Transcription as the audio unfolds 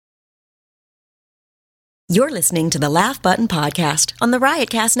You're listening to the Laugh Button Podcast on the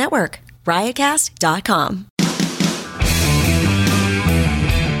Riotcast Network, riotcast.com.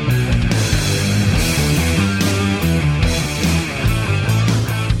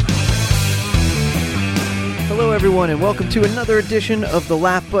 Hello, everyone, and welcome to another edition of the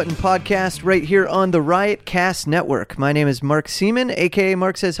Laugh Button Podcast right here on the Riotcast Network. My name is Mark Seaman, a.k.a.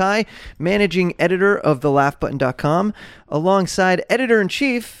 Mark Says Hi, managing editor of thelaughbutton.com, alongside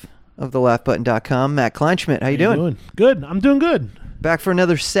editor-in-chief of thelaughbutton.com, Matt Kleinschmidt. How you doing? Good. I'm doing good. Back for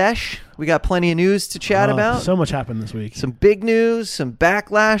another sesh. We got plenty of news to chat about. So much happened this week. Some big news, some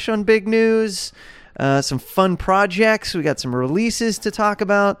backlash on big news, some fun projects. We got some releases to talk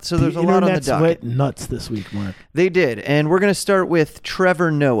about. So there's a lot on the docket. Went nuts this week, Mark. They did. And we're going to start with Trevor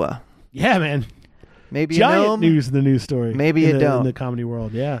Noah. Yeah, man. Maybe Giant you know him. news in the news story. Maybe you don't. In the comedy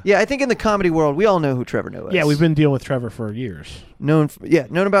world, yeah. Yeah, I think in the comedy world, we all know who Trevor Noah is. Yeah, we've been dealing with Trevor for years. Known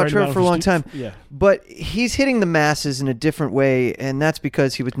about Trevor for a long time. Yeah. But he's hitting the masses in a different way, and that's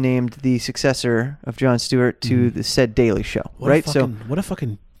because he was named the successor of Jon Stewart to the said Daily Show, right? What a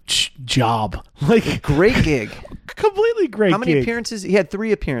fucking job. Like, great gig. Completely great. How many gig. appearances? He had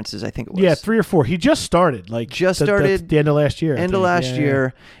 3 appearances, I think it was. Yeah, 3 or 4. He just started. That's the end of last year. End of last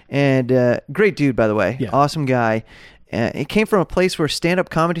year. And great dude, by the way. Yeah. Awesome guy. It came from a place where stand-up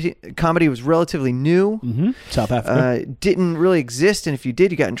comedy was relatively new. Mm-hmm. South Africa. Didn't really exist, and if you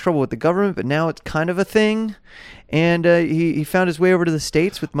did, you got in trouble with the government, but now it's kind of a thing. And he found his way over to the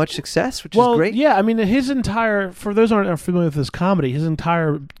States with much success, which is great. Yeah, I mean, for those who aren't familiar with his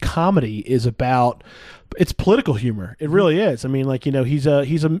entire comedy is about, it's political humor. It really is. I mean, like, you know, he's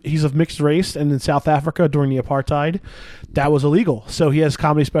of mixed race, and in South Africa during the apartheid, that was illegal. So he has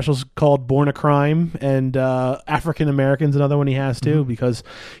comedy specials called Born a Crime, and African American's another one he has too, because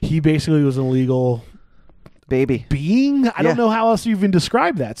he basically was an illegal being. I don't know how else you even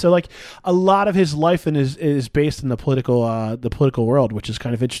describe that. So, like, a lot of his life is based in the political world, which is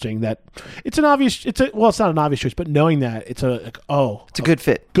kind of interesting. That it's not an obvious choice, but knowing that it's a good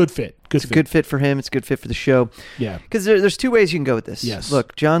fit. It's a good fit for him. It's a good fit for the show. Yeah, because there's 2 ways you can go with this. Yes.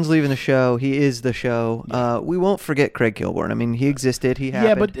 Look, John's leaving the show. He is the show. Yeah. We won't forget Craig Kilborn. I mean, he existed. He happened.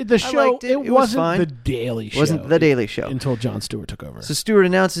 Yeah, but the show it wasn't fine. the Daily Show. It wasn't the Daily Show until Jon Stewart took over. So Stewart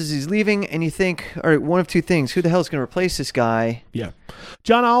announces he's leaving, and you think, all right, one of 2 things: who the hell is going to replace this guy? Yeah,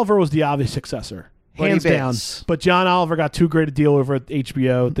 John Oliver was the obvious successor. Hands down. But John Oliver got too great a deal over at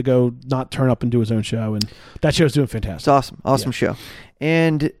HBO to go not turn up and do his own show, and that show's doing fantastic. It's awesome show.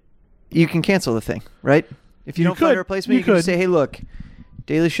 And you can cancel the thing, right? If you don't find a replacement, you can just say, hey, look,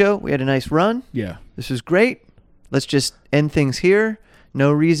 Daily Show, we had a nice run. Yeah. This was great. Let's just end things here.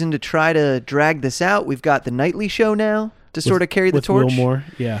 No reason to try to drag this out. We've got the nightly show now to sort of carry the torch. Will Moore,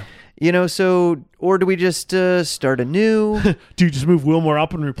 yeah. You know, or do we just start anew? Do you just move Wilmore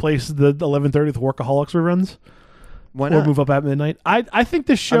up and replace the 11:30 with Workaholics reruns? Why not? Or move up at midnight? I think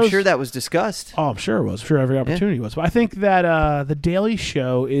this show. I'm sure that was discussed. Oh, I'm sure it was. I'm sure every opportunity was. But I think that the Daily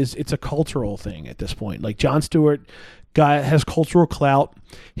Show it's a cultural thing at this point. Like, Jon Stewart has cultural clout.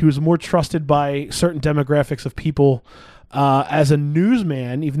 He was more trusted by certain demographics of people as a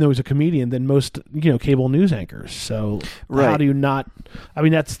newsman, even though he's a comedian, than most cable news anchors. So how do you not? I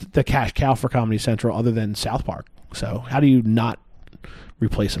mean, that's the cash cow for Comedy Central, other than South Park. So how do you not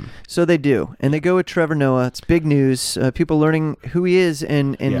replace him? So they do, and they go with Trevor Noah. It's big news. People learning who he is,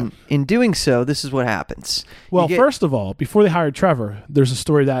 and in doing so, this is what happens. Well, first of all, before they hired Trevor, there's a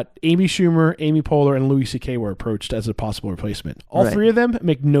story that Amy Schumer, Amy Poehler, and Louis C.K. were approached as a possible replacement. All 3 of them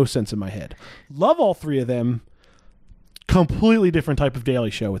make no sense in my head. Love all 3 of them. Completely different type of Daily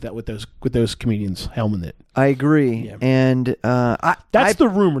Show with those comedians helming it. I agree, and that's the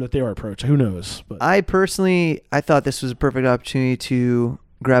rumor that they were approached. Who knows? But I thought this was a perfect opportunity to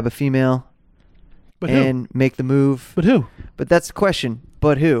grab a female, and make the move. But who? But that's the question.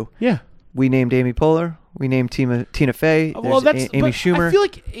 But who? Yeah, we named Amy Poehler. We named Tina Fey. There's Amy Schumer. I feel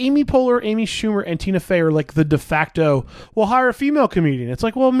like Amy Poehler, Amy Schumer, and Tina Fey are like the de facto. We'll hire a female comedian. It's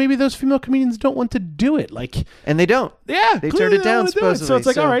like, well, maybe those female comedians don't want to do it. And they don't. Yeah, they turned it down supposedly. So it's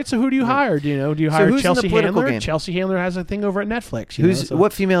like, all right. So who do you hire? Do you hire Chelsea Handler? Game? Chelsea Handler has a thing over at Netflix.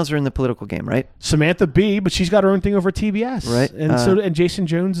 What females are in the political game, right? Samantha Bee, but she's got her own thing over at TBS, right? And Jason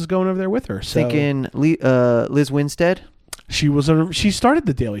Jones is going over there with her. So. Thinking Liz Winstead. She started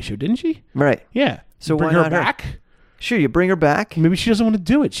the Daily Show, didn't she? Right. Yeah. So bring why her not back? Sure, you bring her back. Maybe she doesn't want to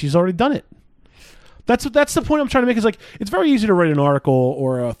do it. She's already done it. That's the point I'm trying to make. Is like, it's very easy to write an article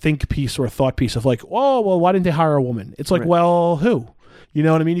or a think piece or a thought piece of like, oh, well, why didn't they hire a woman? It's like, well, who? You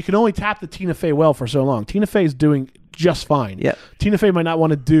know what I mean? You can only tap the Tina Fey well for so long. Tina Fey is doing just fine. Yeah. Tina Fey might not want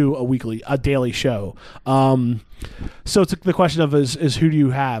to do a daily show. So it's the question of is who do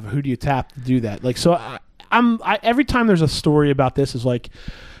you have? Who do you tap to do that? Like, so every time there's a story about this is like,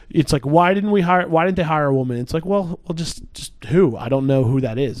 it's like, why didn't they hire a woman? It's like, well, just who? I don't know who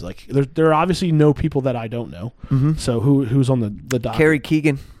that is. Like, there are obviously no people that I don't know. Mm-hmm. So who's on the docket?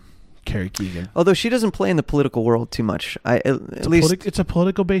 Carrie Keegan. Although she doesn't play in the political world too much. It's a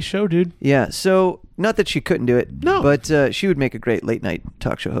political based show, dude. Yeah. So not that she couldn't do it. No. But she would make a great late night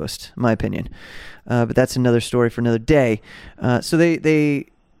talk show host, in my opinion. But that's another story for another day. So they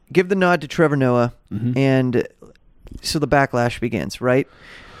give the nod to Trevor Noah, mm-hmm. and so the backlash begins, right?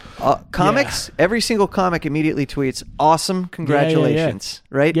 Comics, every single comic immediately tweets, awesome, congratulations,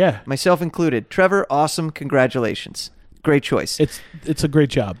 right? Yeah. Myself included. Trevor, awesome, congratulations. Great choice. It's a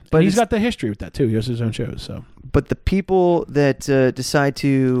great job. But and he's got the history with that, too. He has his own shows. So. But the people that decide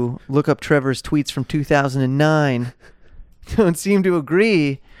to look up Trevor's tweets from 2009 don't seem to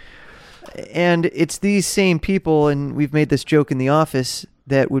agree. And it's these same people, and we've made this joke in the office,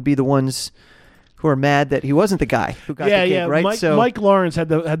 that would be the ones who are mad that he wasn't the guy who got the gig, right? Mike Lawrence had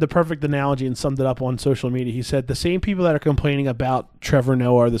the perfect analogy and summed it up on social media. He said the same people that are complaining about Trevor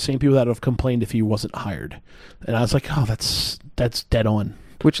Noah are the same people that have complained if he wasn't hired. And I was like, oh, that's dead on.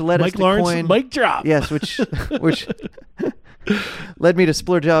 Which led Mike us to Lawrence coin... mic drop. Yes, which led me to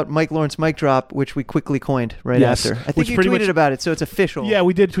splurge out Mike Lawrence mic drop, which we quickly coined after. I think you tweeted about it, so it's official. Yeah,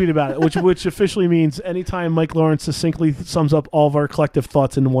 we did tweet about it, which officially means anytime Mike Lawrence succinctly sums up all of our collective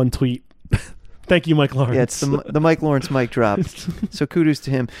thoughts in one tweet. Thank you, Mike Lawrence. Yeah, it's the Mike Lawrence mic drop. So kudos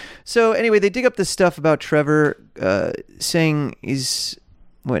to him. So anyway, they dig up this stuff about Trevor saying he's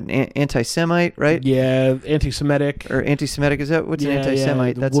anti-Semite, right? Yeah, anti-Semitic. Or anti-Semitic, is that what's an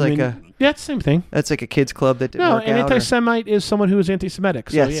anti-Semite? That's woman, it's the same thing. That's like a kids club that didn't work out. No, an anti-Semite is someone who is anti-Semitic.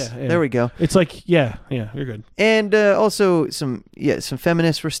 So yes, there we go. It's like, you're good. And also some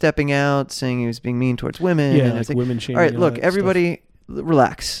feminists were stepping out, saying he was being mean towards women. Yeah, and like women shaming. All right, look, everybody,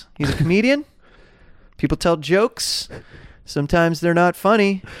 relax. He's a comedian. People tell jokes. Sometimes they're not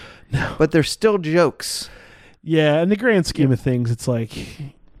funny, but they're still jokes. Yeah, in the grand scheme of things, it's like...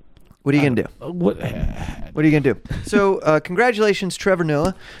 What are you going to do? What are you going to do? So, congratulations, Trevor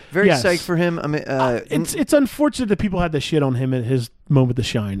Noah. Very psyched for him. It's unfortunate that people had to shit on him at his moment to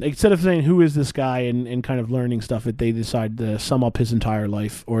shine. Instead of saying, who is this guy, and kind of learning stuff, that they decide to sum up his entire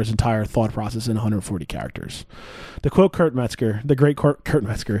life or his entire thought process in 140 characters. To quote Kurt Metzger, the great Kurt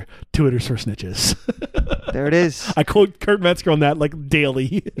Metzger, Twitter's for snitches. There it is. I quote Kurt Metzger on that like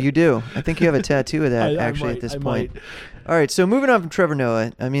daily. You do. I think you have a tattoo of that at this point. Might. All right, so moving on from Trevor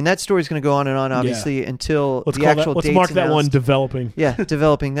Noah, I mean, that story's going to go on and on, obviously, until the actual date's Let's mark announced. that one developing. Yeah,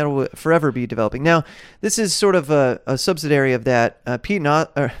 developing. That will forever be developing. Now, this is sort of a subsidiary of that. Peyton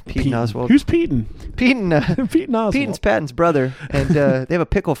Oswald. Who's Peyton? Peyton Oswald. Peyton's Patton's brother, and they have a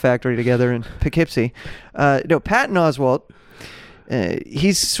pickle factory together in Poughkeepsie. Patton Oswalt,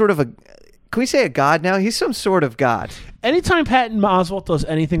 he's sort of a... Can we say a god now? He's some sort of god. Anytime Patton Oswalt does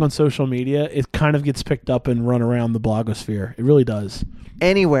anything on social media, it kind of gets picked up and run around the blogosphere. It really does.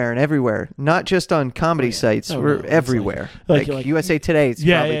 Anywhere and everywhere, not just on comedy sites. We're everywhere. Like USA Today is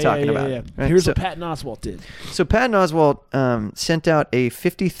probably talking about it. Right? Here's what Patton Oswalt did. So Patton Oswalt sent out a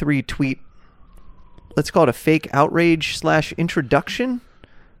 53 tweet, let's call it a fake outrage / introduction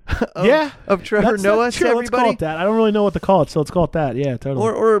of Trevor Noah to everybody. Let's call it that. I don't really know what to call it, so let's call it that. Yeah, totally.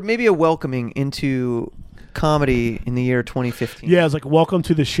 Or maybe a welcoming into comedy in the year 2015. Yeah, it's like, welcome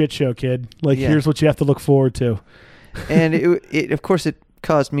to the shit show, kid. Like, here's what you have to look forward to. And it of course, it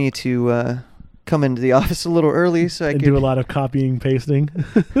caused me to come into the office a little early so I could do a lot of copying, pasting.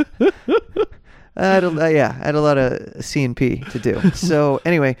 I had a lot of C and P to do. So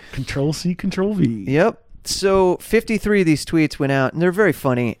anyway, Control C, Control V. Yep. So 53 of these tweets went out, and they're very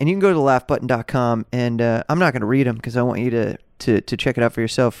funny. And you can go to laughbutton.com, and I'm not going to read them because I want you to check it out for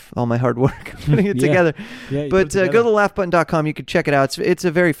yourself. All my hard work putting it together. Yeah, but go to laughbutton.com. You can check it out. It's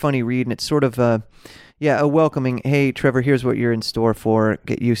a very funny read, and it's sort of a welcoming. Hey, Trevor, here's what you're in store for.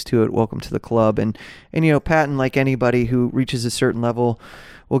 Get used to it. Welcome to the club. And Patton, like anybody who reaches a certain level,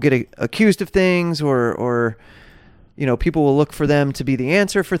 will get accused of things, or people will look for them to be the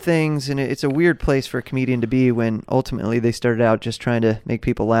answer for things, and it's a weird place for a comedian to be when ultimately they started out just trying to make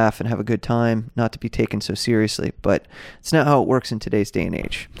people laugh and have a good time, not to be taken so seriously. But it's not how it works in today's day and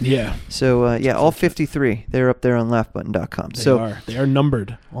age. Yeah. So, all 53, they're up there on laughbutton.com. They are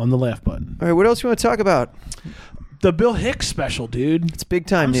numbered on the Laugh Button. All right, what else you want to talk about? The Bill Hicks special, dude. It's big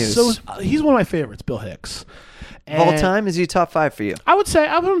time news. So he's one of my favorites, Bill Hicks. Of all time, is he top 5 for you? I would say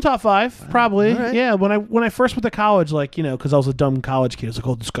I put him top 5, probably. Right. Yeah, when I first went to college, like, because I was a dumb college kid, I was like,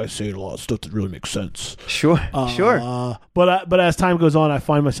 oh, this guy's saying a lot of stuff that really makes sense. Sure. But as time goes on, I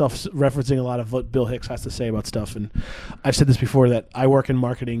find myself referencing a lot of what Bill Hicks has to say about stuff. And I've said this before, that I work in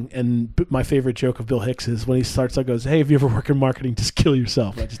marketing, and my favorite joke of Bill Hicks is when he starts, I goes, hey, if you ever work in marketing, just kill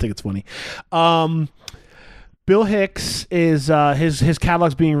yourself. I just think it's funny. Bill Hicks is his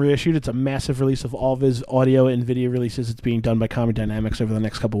catalog's being reissued. It's a massive release of all of his audio and video releases. It's being done by Comedy Dynamics over the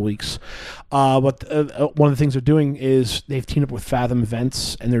next couple of weeks. But one of the things they're doing is they've teamed up with Fathom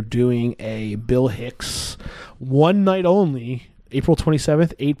Events, and they're doing a Bill Hicks one night only, April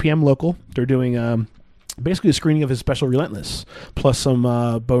 27th, 8 p.m. local. They're doing basically a screening of his special Relentless, plus some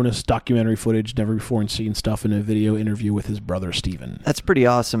bonus documentary footage, never before seen stuff, in a video interview with his brother Steven. That's pretty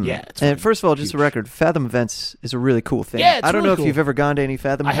awesome. Yeah. And first of all, just a record, Fathom Events is a really cool thing. Yeah, it's I don't really know cool. if you've ever gone to any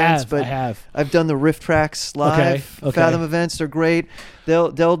Fathom events, but I have. I've done the Riff Tracks live. Okay. Fathom events. They're great.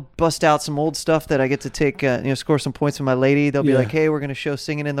 They'll bust out some old stuff that I get to take, score some points with my lady. They'll be like, hey, we're going to show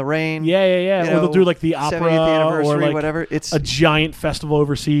Singing in the Rain. Yeah. Or they'll do like the 70th opera anniversary, or like whatever. It's a giant festival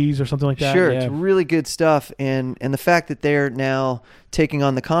overseas or something like that. Sure, Yeah. it's really good stuff. And the fact that they're now taking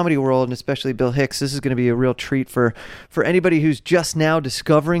on the comedy world, and especially Bill Hicks, this is going to be a real treat for anybody who's just now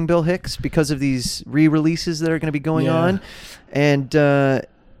discovering Bill Hicks because of these re-releases that are going to be going on. And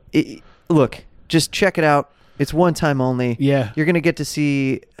look, just check it out. It's one time only. Yeah, you're going to get to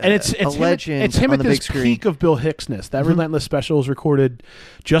see and it's a legend. It's him on at the this big screen. peak of Bill Hicksness. That Relentless special was recorded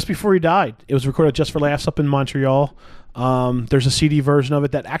just before he died. It was recorded Just for Laughs up in Montreal. There's a CD version of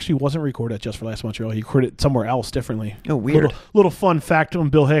it that actually wasn't recorded at Just for Laughs Montreal. He recorded it somewhere else differently. Oh, weird. Little fun fact on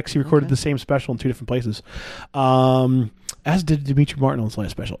Bill Hicks: he recorded the same special in 2 different places. As did Dimitri Martin on his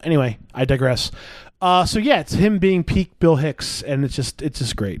last special. Anyway, I digress. So yeah, it's him being peak Bill Hicks, and it's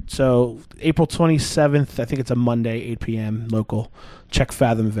just great. So April 27th, I think it's a Monday, 8 p.m. local. Check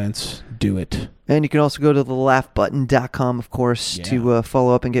Fathom Events. Do it. And you can also go to thelaughbutton.com, of course, to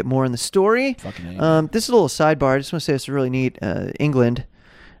follow up and get more on the story. This is a little sidebar. I just want to say it's really neat. England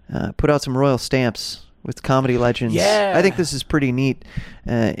put out some royal stamps with comedy legends. Yeah. I think this is pretty neat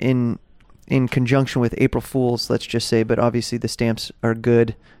in conjunction with April Fools, let's just say. But obviously the stamps are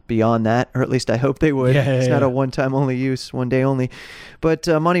good beyond that, or at least I hope they would. It's not a one-time only use, one day only. But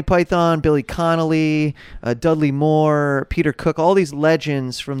Monty Python, Billy Connolly, Dudley Moore, Peter Cook, all these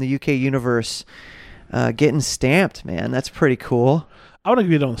legends from the UK universe getting stamped, man. That's pretty cool. I want to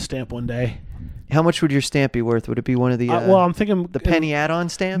get it on a stamp one day. How much would your stamp be worth? Would it be one of the I'm thinking the penny add-on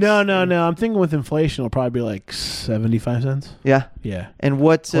stamps? No. I'm thinking with inflation, it'll probably be like 75 cents. Yeah. And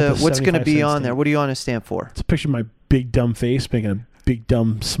what's going to be on stamp. there? What are you on a stamp for? It's a picture of my big dumb face making a big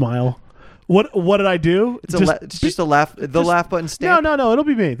dumb smile. What did I do? It's just a laugh. The laugh button stamp. No. It'll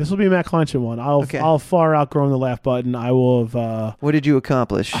be me. This will be a Matt Clenchen one. I'll far outgrown the laugh button. I will have. What did you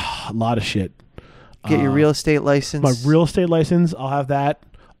accomplish? A lot of shit. Get your real estate license. My real estate license. I'll have that.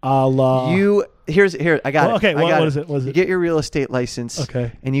 I'll. Here. I got it. Okay. What is it? You get your real estate license.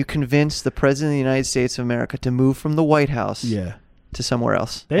 Okay. And you convince the president of the United States of America to move from the White House. To somewhere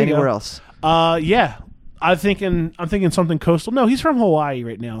else. Anywhere else. Yeah. I'm thinking something coastal. No, he's from Hawaii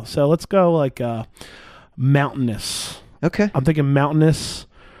right now. So let's go like mountainous. Okay. I'm thinking mountainous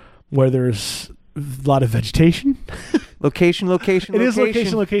where there's a lot of vegetation. Location. It is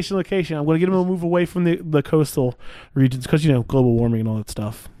location. I'm going to get him to move away from the coastal regions because, global warming and all that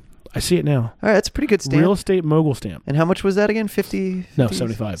stuff. I see it now. All right, that's a pretty good stamp. Real estate mogul stamp. And how much was that again? 50? No,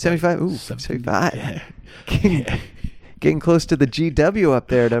 75. 75? Ooh, 75. Yeah. Getting close to the GW up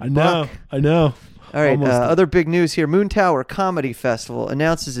there. I know. All right, other big news here. Moon Tower Comedy Festival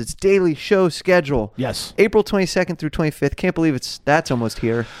announces its daily show schedule. Yes. April 22nd through 25th. Can't believe that's almost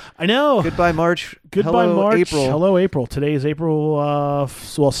here. I know. Goodbye, March. Goodbye, Hello, March. April. Hello, April. Today is April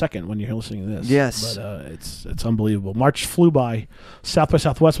 2nd when you're listening to this. Yes. But it's unbelievable. March flew by. South by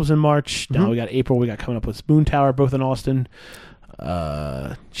Southwest was in March. Now we got April. We got coming up with Moon Tower, both in Austin.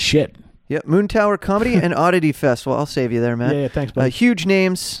 Shit. Yep, Moon Tower Comedy and Oddity Festival. I'll save you there, Matt. Yeah, thanks, bud. Huge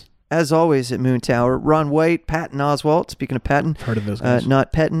names, as always, at Moon Tower. Ron White, Patton Oswalt. Speaking of Patton. Heard of those guys.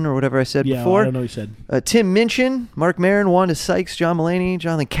 Not Petton or whatever I said before. I don't know what you said. Tim Minchin, Mark Maron, Wanda Sykes, John Mulaney,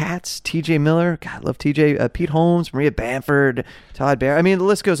 Jonathan Katz, TJ Miller. God, I love TJ. Pete Holmes, Maria Bamford, Todd Baer. I mean, the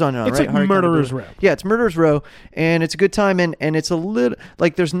list goes on and on, it's right? Like Murderer's Row. Yeah, it's Murderer's Row, and it's a good time, and it's a little,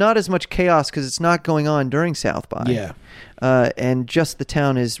 like, there's not as much chaos because it's not going on during South by. Yeah. And just the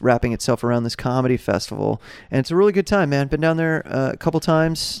town is wrapping itself around this comedy festival, and it's a really good time, man. Been down there a couple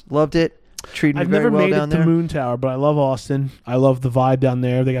times, loved it. Treated me very well down there. I've never made it to Moon Tower, but I love Austin. I love the vibe down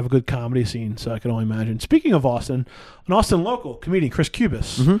there. They have a good comedy scene, so I can only imagine. Speaking of Austin, an Austin local comedian, Chris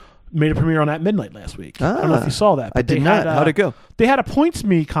Cubis, made a premiere on At Midnight last week. I don't know if you saw that. But I did not. How'd it go? They had a points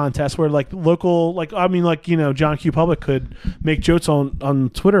me contest where local, John Q. Public could make jokes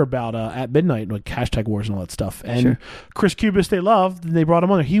on Twitter about At Midnight, like hashtag wars and all that stuff. And Chris Cubis they loved, and they brought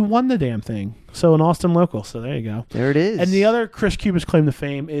him on there. He won the damn thing. So an Austin local. So there you go. There it is. And the other Chris Cubis claim to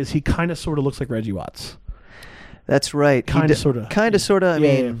fame is he kind of sort of looks like Reggie Watts. That's right. Kind of sort of. I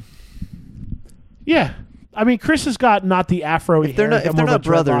mean. Yeah. I mean, Chris has got not the afro. If they're not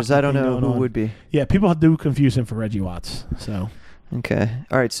brothers, I don't know who would be. Yeah, people do confuse him for Reggie Watts. So okay,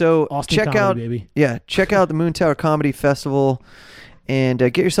 all right. So Austin check comedy, out, baby. Yeah, check out the Moon Tower Comedy Festival, and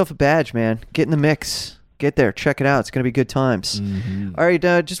get yourself a badge, man. Get in the mix. Get there. Check it out. It's going to be good times. Mm-hmm. All right.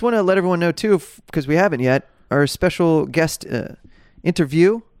 Just want to let everyone know too, because we haven't yet. Our special guest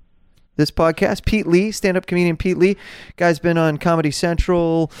interview. This podcast, Pete Lee, stand-up comedian Pete Lee. Guy's been on Comedy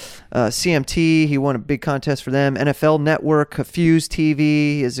Central, CMT. He won a big contest for them. NFL Network, Fuse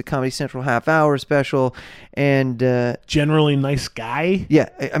TV is a Comedy Central half-hour special, and generally nice guy. Yeah,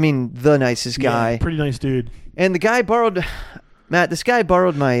 I mean the nicest guy. Pretty nice dude. And the guy borrowed Matt. This guy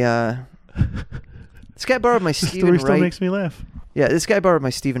borrowed my. This guy borrowed my Stephen Wright. Still makes me laugh. Yeah, this guy borrowed my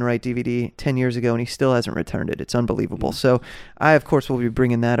Stephen Wright DVD 10 years ago, and he still hasn't returned it. It's unbelievable. So I, of course, will be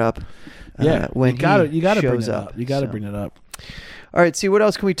bringing that up when you gotta he bring shows it up. You got to bring it up. All right, see, what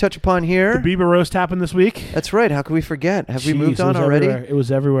else can we touch upon here? The Bieber roast happened this week. That's right. How could we forget? Have we moved on already? It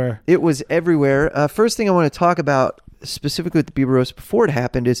was everywhere. It was everywhere. First thing I want to talk about, specifically with the Bieber roast before it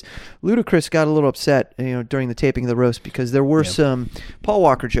happened, is Ludacris got a little upset, during the taping of the roast because there were some Paul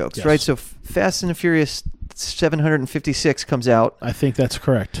Walker jokes, right? So Fast and the Furious 756 comes out. I think that's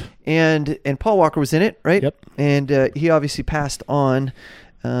correct. And Paul Walker was in it, right? Yep. And he obviously passed on.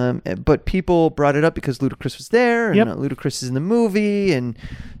 But people brought it up because Ludacris was there, and Ludacris is in the movie, and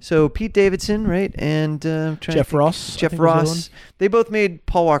so Pete Davidson, right, and Jeff Ross. They both made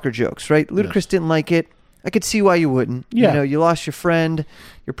Paul Walker jokes, right? Ludacris didn't like it. I could see why you wouldn't. Yeah. You lost your friend.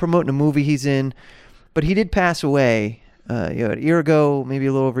 You're promoting a movie he's in, but he did pass away. A year ago, maybe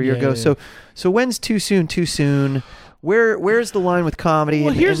a little over a year ago. Yeah. So when's too soon? Too soon? Where's the line with comedy?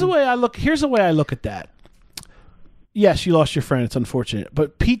 Well, here's the way I look at that. Yes, you lost your friend. It's unfortunate,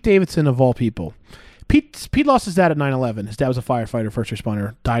 but Pete Davidson of all people, Pete lost his dad at 9/11. His dad was a firefighter, first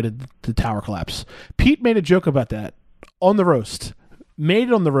responder, died at the tower collapse. Pete made a joke about that on the roast. Made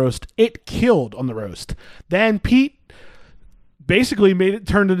it on the roast. It killed on the roast. Then Pete basically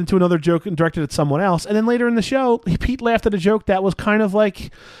turned it into another joke and directed it at someone else. And then later in the show, Pete laughed at a joke that was kind of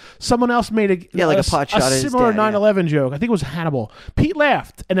like someone else made a pot shot at similar 9/11 joke. I think it was Hannibal. Pete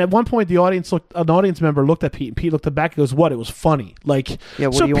laughed, and at one point an audience member looked at Pete, and Pete looked back and goes, "What? It was funny." What do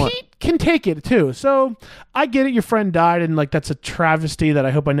you want? Pete can take it too. So I get it. Your friend died, and that's a travesty that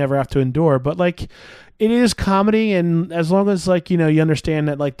I hope I never have to endure. But it is comedy, and as long as you understand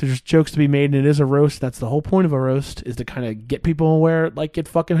that there's jokes to be made, and it is a roast. That's the whole point of a roast, is to kind of get people where it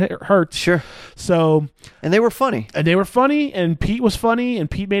fucking hurts. Sure. So, and they were funny, and Pete was funny, and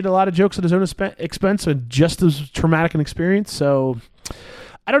Pete made a lot of jokes at his own expense, and just as traumatic an experience. So,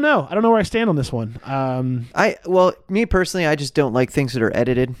 I don't know where I stand on this one. Me personally, I just don't like things that are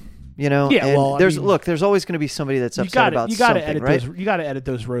edited. Yeah. And there's always going to be somebody that's upset about something, right? You got to edit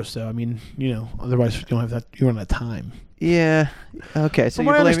those roasts, though. I mean, otherwise you don't have that. You don't have time. Yeah. Okay. So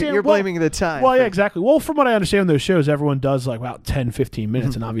you're blaming the time. Well, yeah, exactly. Well, from what I understand, those shows, everyone does about 10, 15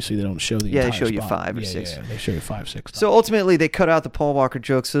 minutes, and obviously they don't show the entire they show you spot. 5 or 6. Yeah, they show you 5, 6. So ultimately, they cut out the Paul Walker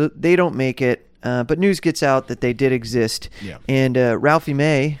jokes, so they don't make it. But news gets out that they did exist. Yeah. And Ralphie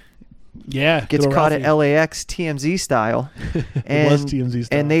May. Yeah, gets caught at LAX TMZ style. And, it was TMZ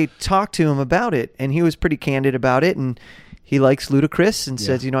style. And they talked to him about it, and he was pretty candid about it, and he likes Ludacris and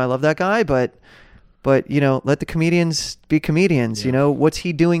says, I love that guy, but let the comedians be comedians. What's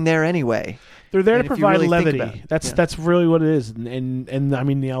he doing there anyway? They're there to provide levity. That's really what it is. And I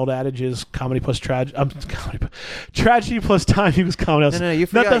mean, the old adage is comedy plus tragedy. Tragedy plus time equals comedy. No, you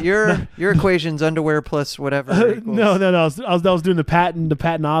forgot your equation's underwear plus whatever. No. I was doing the Patton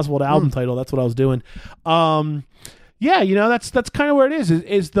Oswalt album title. That's what I was doing. Yeah, that's kind of where it is.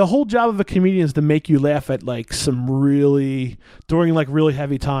 Is the whole job of a comedian is to make you laugh at some during really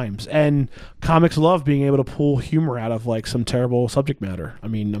heavy times, and comics love being able to pull humor out of some terrible subject matter. I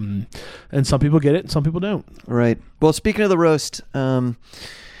mean, and some people get it, and some people don't. Right. Well, speaking of the roast,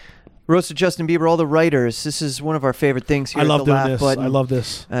 roast of Justin Bieber, all the writers. This is one of our favorite things here. I love doing this. I love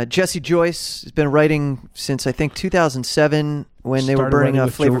this. Jesse Joyce has been writing since I think 2007. When they were burning up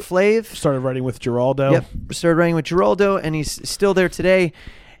Flavor Flav. Started writing with Geraldo. Yep, started writing with Geraldo, and he's still there today.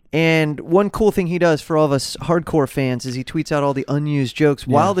 And one cool thing he does for all of us hardcore fans is he tweets out all the unused jokes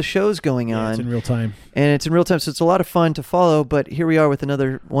while the show's going on. It's in real time. And it's in real time, so it's a lot of fun to follow. But here we are with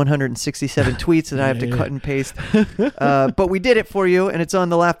another 167 tweets that I have to cut and paste. But we did it for you, and it's on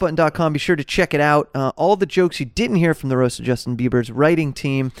thelaughbutton.com. Be sure to check it out. All the jokes you didn't hear from the Roast of Justin Bieber's writing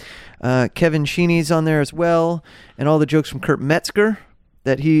team. Kevin Sheeney's on there as well, and all the jokes from Kurt Metzger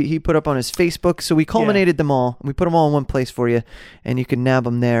that he put up on his Facebook. So we culminated them all. We put them all in one place for you, and you can nab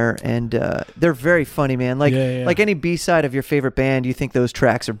them there. And they're very funny, man. Like any B-side of your favorite band, you think those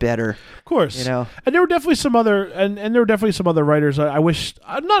tracks are better. Of course. You know? And there were definitely some other writers I wish,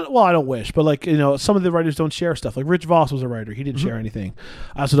 I don't wish, but like, you know, some of the writers don't share stuff. Like Rich Voss was a writer. He didn't share anything.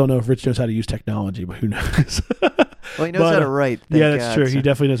 I also don't know if Rich knows how to use technology, but who knows? Well, he knows how to write. That's true. He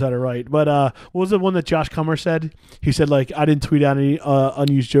definitely knows how to write. But what was the one that Josh Cummer said? He said, like, I didn't tweet out any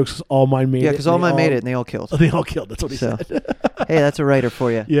unused jokes. All mine made it. Yeah, because all mine made it, and they all killed. They all killed. That's what he said. Hey, that's a writer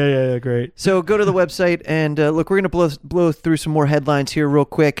for you. Yeah, great. So go to the website, and look, we're going to blow through some more headlines here real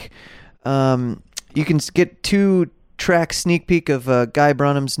quick. You can get 2-track sneak peek of Guy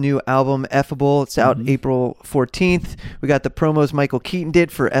Brunham's new album, Effable. It's out April 14th. We got the promos Michael Keaton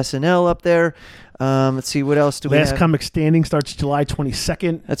did for SNL up there. Let's see, what else do we have? Last Comic Standing starts July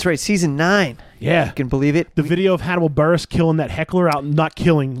 22nd. That's right, season 9. Yeah. You can believe it. The video of Hannibal Buress killing that heckler out, not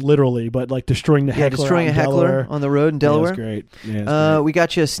killing literally, but like destroying the heckler. Destroying a heckler on the road in Delaware. Yeah, that's great. Yeah, that's great. We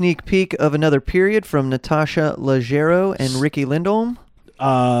got you a sneak peek of Another Period from Natasha Leggero and Ricky Lindholm.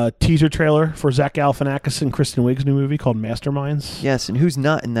 Teaser trailer for Zach Galifianakis and Kristen Wiig's new movie called Masterminds. Yes, and who's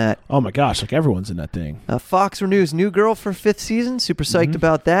not in that? Oh my gosh, like everyone's in that thing. Fox renews New Girl for 5th season. Super psyched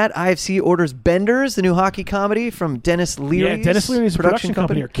about that. IFC orders Benders, the new hockey comedy from Dennis Leary's. Yeah, Dennis Leary's production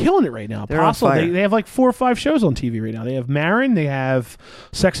company are killing it right now. They're on fire. They have like 4 or 5 shows on TV right now. They have Marin, they have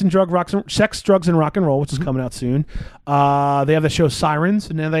Sex, Drugs, and Rock and Roll, which is coming out soon. They have the show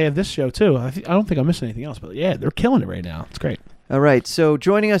Sirens, and then they have this show too. I don't think I'm missing anything else, but yeah, they're killing it right now. It's great. All right, so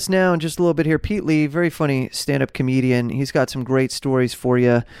joining us now in just a little bit here, Pete Lee, very funny stand-up comedian. He's got some great stories for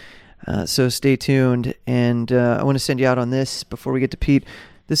you, so stay tuned. And I want to send you out on this before we get to Pete.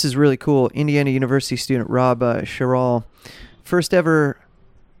 This is really cool. Indiana University student Rob Sherall, first ever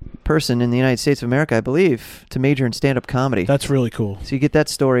person in the United States of America, I believe, to major in stand-up comedy. That's really cool. So you get that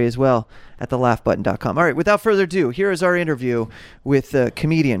story as well at thelaughbutton.com. All right, without further ado, here is our interview with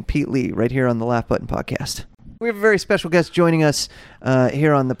comedian Pete Lee right here on the Laugh Button Podcast. We have a very special guest joining us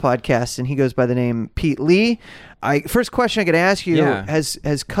here on the podcast, and he goes by the name Pete Lee. First question I could ask you,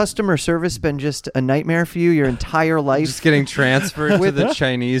 has customer service been just a nightmare for you your entire life? Just getting transferred to the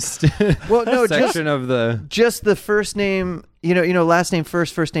Chinese section of the... Just the first name, you know, last name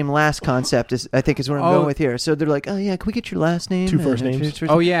first name last concept is what I'm going with here. So they're like, oh yeah, can we get your last name? 2 first names.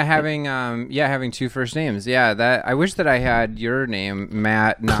 Having 2 first names. Yeah, that I wish that I had your name,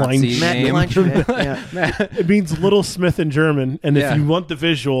 Matt Nazi name. Matt. It means Little Smith in German, and if you want the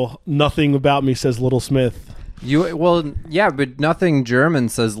visual, nothing about me says Little Smith. But nothing German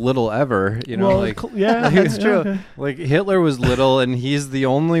says little ever. You know, that's true. Okay. Like Hitler was little, and he's the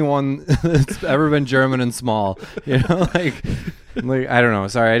only one that's ever been German and small. You know, like I don't know.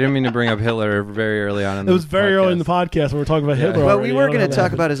 Sorry, I didn't mean to bring up Hitler very early on. It was very early in the podcast when we were talking about Hitler. Well, we were going to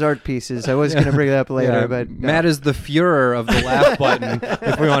talk about his art pieces. I was going to bring it up later, but no. Matt is the Fuhrer of the Laugh Button.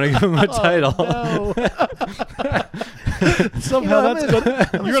 If we want to give him a title. Somehow that's good.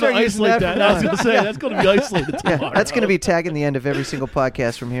 You're going to isolate that. I was going to say that's going to be isolated tomorrow. That's going to be tagging the end of every single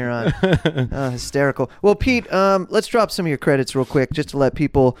podcast from here on. Hysterical. Well, Pete, let's drop some of your credits real quick, just to let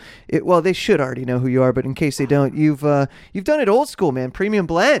people. They should already know who you are, but in case they don't, you've done it old school, man. Premium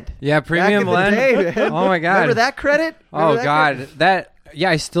blend. Yeah, premium blend. Oh my god. Remember that credit? I'll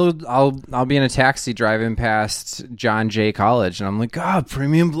be in a taxi driving past John Jay College, and I'm like, God,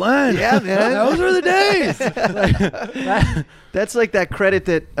 premium blend. Yeah, man. Those were the days. That's like that credit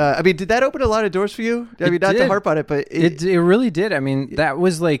that, did that open a lot of doors for you? Not to harp on it, but it really did. I mean, that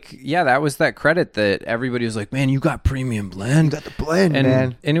was that credit that everybody was like, man, you got premium blend. You got the blend,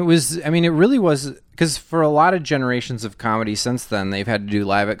 man. And it was, it really was, because for a lot of generations of comedy since then, they've had to do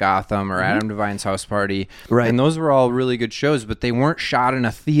Live at Gotham or Adam Devine's House Party. Right. And those were all really good shows, but they weren't shot in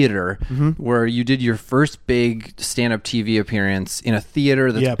a theater where you did your first big stand-up TV appearance in a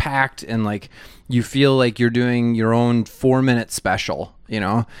theater that's packed and like you feel like you're doing your own 4-minute special, you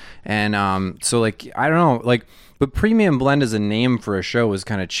know? And so like, I don't know, like, but premium blend as a name for a show was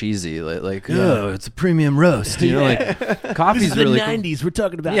kind of cheesy. It's a premium roast. You know, like coffee's really the 90s. We're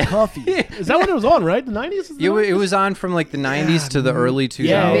talking about coffee. Is that what it was on, right? The 90s? It was on from like the 90s to the early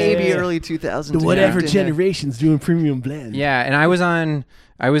 2000s. Maybe early 2000s. The whatever generation's doing premium blend. Yeah, and I was on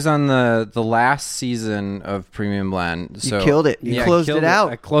I was on the last season of Premium Blend. So you killed it. You closed it out.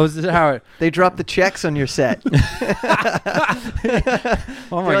 I closed it out. They dropped the checks on your set.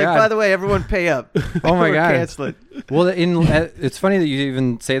 Oh my God. By the way, everyone pay up. Oh my God. Cancel it. Well, it's funny that you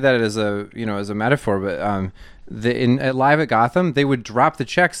even say that as a metaphor, but at Live at Gotham, they would drop the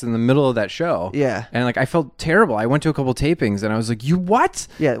checks in the middle of that show. Yeah. And like I felt terrible. I went to a couple tapings and I was like, "You what?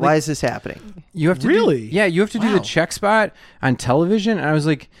 Yeah, like, why is this happening?" You have to you have to do the check spot on television. And I was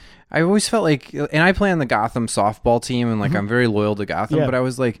like, I always felt like, and I play on the Gotham softball team, and like I'm very loyal to Gotham, but I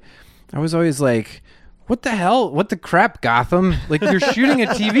was always like, what the hell? What the crap, Gotham? Like, you're shooting a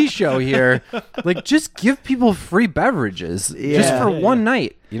TV show here. Like, just give people free beverages just for one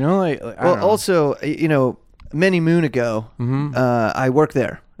night. You know, like also, many moon ago, I worked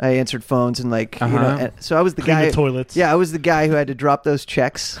there. I answered phones and so I was the guy. The toilets. Yeah, I was the guy who had to drop those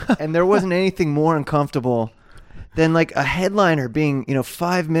checks, and there wasn't anything more uncomfortable than like a headliner being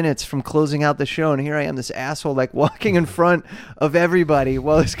 5 minutes from closing out the show, and here I am, this asshole, like walking in front of everybody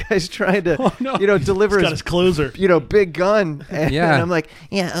while this guy's trying to deliver his closer, big gun, and I'm like,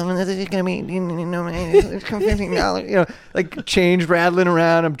 this is gonna be $50, like change rattling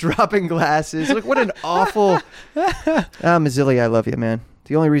around. I'm dropping glasses. Like, what an awful. Mazzilli, I love you, man.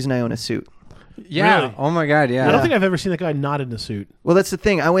 The only reason I own a suit. Yeah. Really? Oh my God. Yeah. I don't think I've ever seen that guy not in a suit. Well, that's the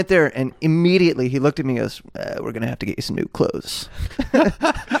thing. I went there and immediately he looked at me and goes, "We're gonna have to get you some new clothes."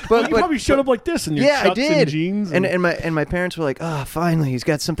 but you probably showed up like this in your chucks I did. and jeans. And my parents were like, "Oh, finally, he's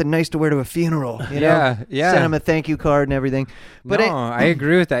got something nice to wear to a funeral." Yeah. Sent him a thank you card and everything. But I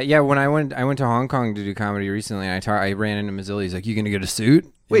agree with that. Yeah. When I went to Hong Kong to do comedy recently, and I ran into Mazzilli. He's like, "You gonna get a suit?"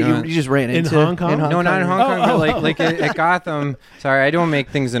 Wait, you just ran into Hong Kong? No, not in Hong Kong, but like at Gotham. Sorry, I don't make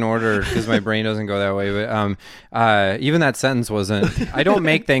things in order because my brain doesn't go that way. But even that sentence wasn't. I don't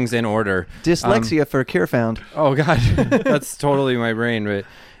make things in order. Dyslexia for a cure found. Oh God, that's totally my brain. But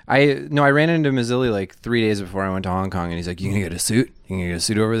I ran into Mazzilli like 3 days before I went to Hong Kong, and he's like, "You gonna get a suit? You gonna get a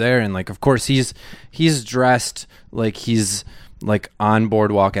suit over there?" And like, of course, he's dressed like he's like on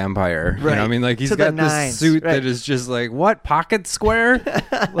Boardwalk Empire, right? I mean, like he's got this suit that is just like what pocket square,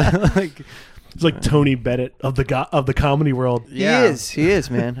 like it's like Tony Bennett of the comedy world. Yeah. He is,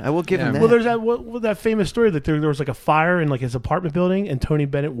 man. I will give him that. Well, there's that famous story that there was like a fire in like his apartment building, and Tony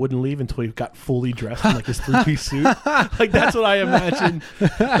Bennett wouldn't leave until he got fully dressed in like his 3-piece suit. Like that's what I imagine.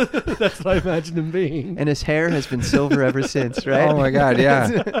 That's what I imagine him being. And his hair has been silver ever since, right? Oh my God,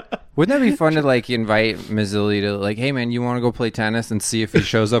 yeah. Wouldn't that be fun to like invite Mazzilli to like, hey man, you want to go play tennis and see if he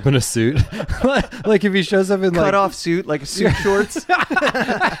shows up in a suit? Like if he shows up in cut off suit, like suit shorts. He's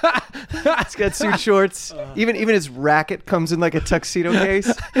got suit shorts. Even his racket comes in like a tuxedo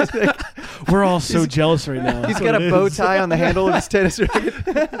case. We're all so jealous right now. He's got a bow tie on the handle of his tennis racket.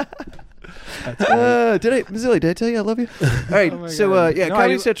 Mazzilli, did I tell you I love you? All right,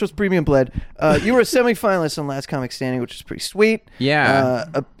 Comedy Central's Premium Blend. You were a semifinalist on Last Comic Standing, which is pretty sweet. Yeah.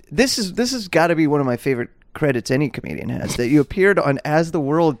 This has got to be one of my favorite credits any comedian has, that you appeared on As the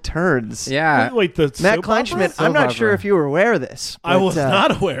World Turns. Yeah. Wait, the Matt Kleinschmidt, I'm not sure if you were aware of this. I was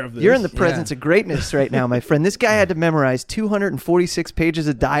not aware of this. You're in the presence of greatness right now, my friend. This guy had to memorize 246 pages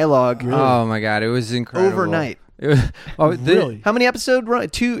of dialogue. Really? Oh my God, it was incredible. Overnight. Really? How many episode run?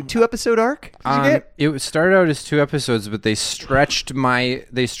 Two episode arc? Did you get? It started out as 2 episodes, but they stretched my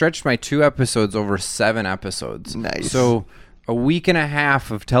 2 episodes over 7 episodes. Nice. So a week and a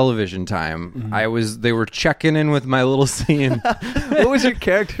half of television time. They were checking in with my little scene. What was your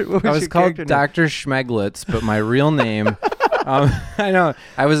character? I was called Dr. Schmeglitz, but my real name. I know.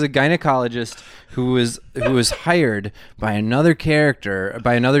 I was a gynecologist who was hired by another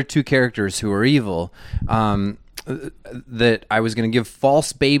 2 characters who were evil. That I was going to give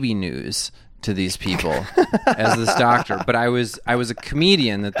false baby news to these people as this doctor, but I was a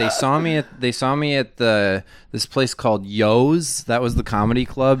comedian that they saw me at this place called Yo's. That was the comedy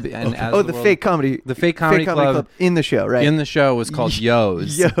club, and the fake comedy club in the show, right? In the show was called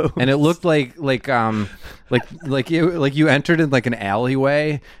Yo's, and it looked like you entered in like an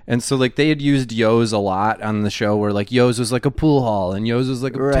alleyway, and so like they had used Yo's a lot on the show, where like Yo's was like a pool hall, and Yo's was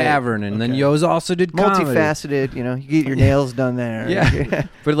like a tavern, and then Yo's also did comedy. Multifaceted, you get your nails done there. Yeah,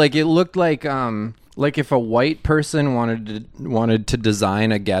 but like it looked like if a white person wanted to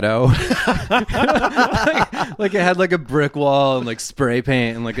design a ghetto, like it had like a brick wall and like spray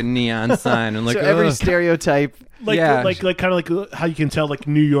paint and like a neon sign and like so every stereotype. Like kind of like how you can tell like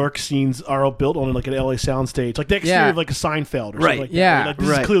New York scenes are all built on like an LA soundstage, like the exterior of like a Seinfeld or something like that. Like,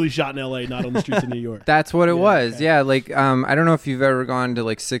 this is clearly shot in LA, not on the streets of New York. That's what it was. Okay. Yeah, like I don't know if you've ever gone to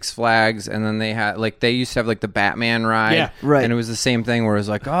like Six Flags, and then they used to have like the Batman ride. Yeah, right. And it was the same thing where it was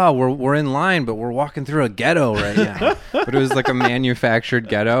like, oh, we're in line, but we're walking walking through a ghetto right now. But it was like a manufactured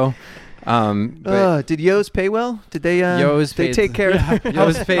ghetto. Did Yo's pay well? Did they? Yo's they paid, take care of.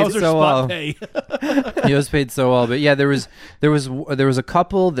 Yo's paid so well. Yo's paid so well. But yeah, there was a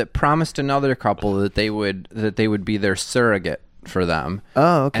couple that promised another couple that they would be their surrogate for them.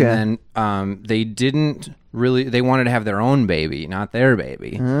 Oh, okay. And then they didn't really. They wanted to have their own baby, not their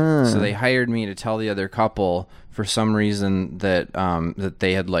baby. So they hired me to tell the other couple for some reason that that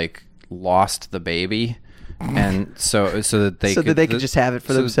they had like lost the baby. And so that they could just have it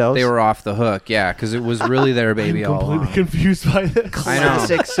for themselves. They were off the hook, yeah, because it was really their baby all along. Completely confused by this.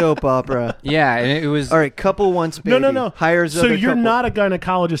 Classic soap opera. Yeah, and it was all right. Couple wants baby. No. Hires. So you're not a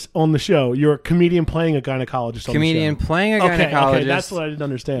gynecologist on the show. You're a comedian playing a gynecologist. On comedian the show. playing a gynecologist. Okay, that's what I didn't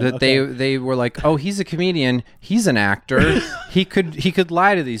understand. That they were like, oh, he's a comedian. He's an actor. he could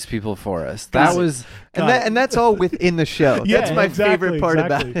lie to these people for us. That was. And that's all within the show. Yeah, that's my favorite part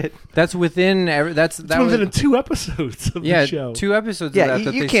about it. That's within that was within 2 episodes of the show. 2 episodes. Yeah, of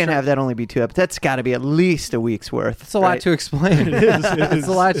that you can't have that only be 2 episodes. That's got to be at least a week's worth. It's a lot to explain. It is. It's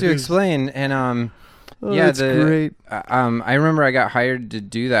a lot to explain, and that's great. I remember I got hired to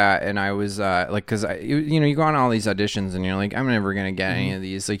do that, and I was like, because you go on all these auditions, and you're like, I'm never gonna get any of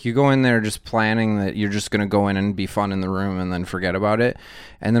these. Like, you go in there just planning that you're just gonna go in and be fun in the room, and then forget about it.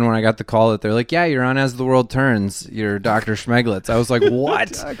 And then when I got the call that they're like, yeah, you're on As the World Turns, you're Dr. Schmeglitz, I was like,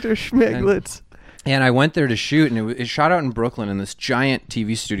 what? Dr. Schmeglitz. And I went there to shoot, and it shot out in Brooklyn in this giant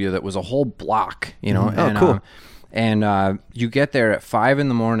TV studio that was a whole block, and, cool. And you get there at 5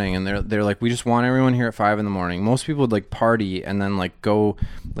 a.m, and they're like, we just want everyone here at 5 a.m. Most people would like party and then like go,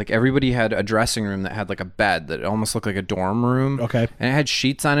 like everybody had a dressing room that had like a bed that almost looked like a dorm room. Okay. And it had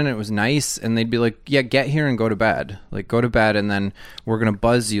sheets on it. And it was nice. And they'd be like, yeah, get here and go to bed. Like, go to bed, and then we're gonna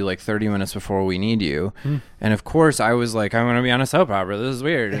buzz you like 30 minutes before we need you. And of course, I was like, I'm gonna be on a soap opera. This is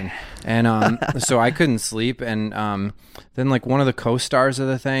weird. And so I couldn't sleep. And then like one of the co-stars of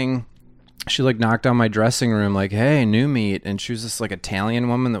the thing, she like knocked on my dressing room like, hey, new meat. And she was this like Italian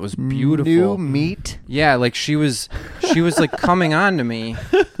woman that was beautiful. New meat? Yeah, like she was like coming on to me.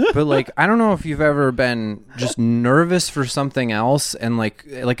 But like, I don't know if you've ever been just nervous for something else, and like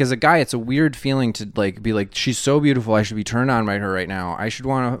as a guy, it's a weird feeling to like be like, she's so beautiful, I should be turned on by her right now. I should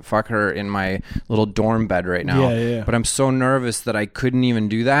want to fuck her in my little dorm bed right now. Yeah. But I'm so nervous that I couldn't even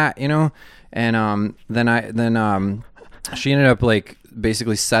do that, And then she ended up like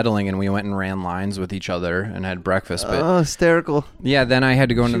basically settling, and we went and ran lines with each other and had breakfast. But hysterical. Yeah, then I had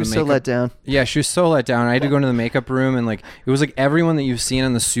to go into the makeup. She was so let down. Yeah, she was so let down. I had to go into the makeup room, and like it was like everyone that you've seen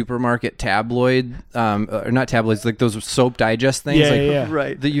in the supermarket tabloid, or not tabloids, like those Soap Digest things,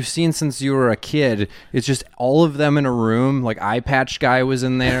 Right, that you've seen since you were a kid. It's just all of them in a room. Like Eye Patch Guy was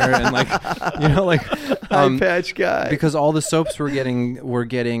in there, and like Eye Patch Guy, because all the soaps were getting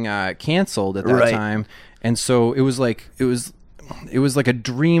canceled at that time, and so it was like a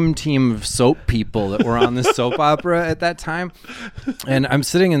dream team of soap people that were on this soap opera at that time. And I'm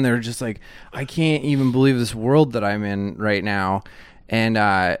sitting in there just like, I can't even believe this world that I'm in right now. And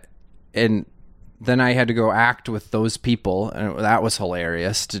then I had to go act with those people, and that was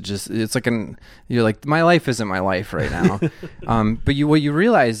hilarious to just, it's like you're like, my life isn't my life right now. But what you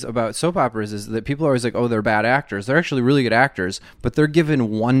realize about soap operas is that people are always like, oh, they're bad actors. They're actually really good actors, but they're given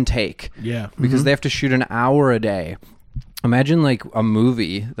one take. Yeah. Because they have to shoot an hour a day. Imagine like a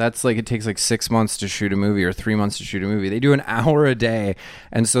movie. That's like, it takes like 6 months to shoot a movie or 3 months to shoot a movie. They do an hour a day.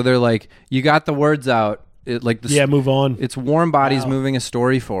 And so they're like, you got the words out. Move on. It's warm bodies moving a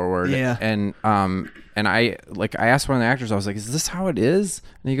story forward. Yeah. And I asked one of the actors, I was like, is this how it is?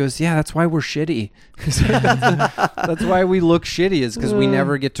 And he goes, yeah, that's why we're shitty. That's why we look shitty, is because we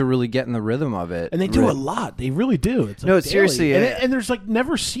never get to really get in the rhythm of it. And they do a lot. They really do. It's like seriously. And there's like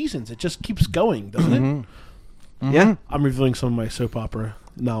never seasons. It just keeps going, doesn't it? Mm-hmm. Yeah. I'm revealing some of my soap opera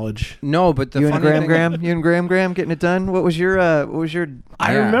knowledge. No, but you and Graham getting it done. What was your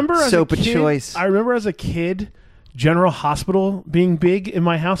I remember soap as a kid, choice? I remember as a kid, General Hospital being big in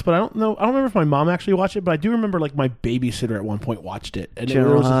my house, but I don't remember if my mom actually watched it, but I do remember like my babysitter at one point watched it. And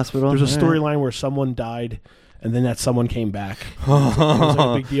General Hospital. There's a storyline where someone died, and then that someone came back. It was like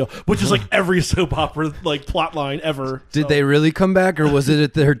a big deal, which is like every soap opera like plot line ever. Did they really come back, or was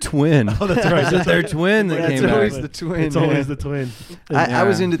it their twin? Oh, that's right. Was it their twin that came back? It's always the twin. It's always the twin. I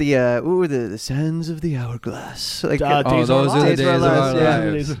was into the what were the Sands of the Hourglass? Like Days those are the Days of Our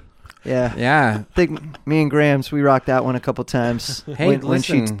Lives. Lives. Yeah. Yeah. I think me and Grams, we rocked that one a couple times. Hey, when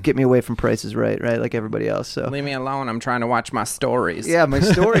she'd listen. get me away from Price is Right, like everybody else. So Leave me alone. I'm trying to watch my stories. yeah, my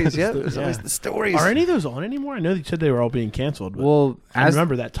stories. Yeah, there's always the stories. Are any of those on anymore? I know you said they were all being canceled. But Well, I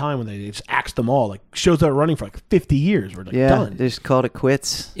remember that time when they just axed them all. Like shows that were running for like 50 years were like done. They just called it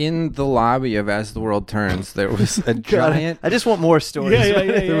quits. in the lobby of As the World Turns, there was a giant. I just want more stories.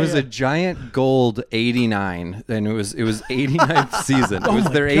 There was a giant gold 89, and it was 89th season. It was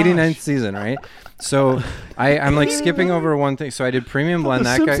their 89th season, right? So I'm like skipping over one thing. So I did premium blend. The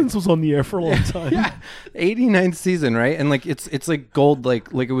That Simpsons guy was on the air for a long time. 89th season, right? And like it's like gold,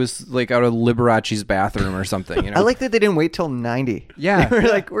 like it was like out of Liberace's bathroom or something. You know? I like that they didn't wait till 90. Yeah. They were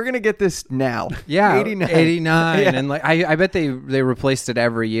like, we're gonna get this now. Yeah, 89. Yeah. And like I bet they replaced it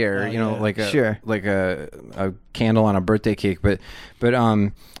every year. You know, like a candle on a birthday cake. But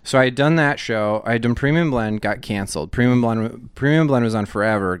so I had done that show. I had done Premium Blend, got canceled. Premium Blend was on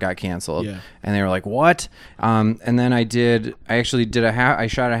forever, got canceled. Yeah. And they were like, "What?" And then I shot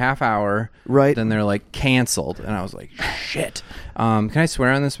a half hour. Right. Then they're like canceled, and I was like, "Shit." Can I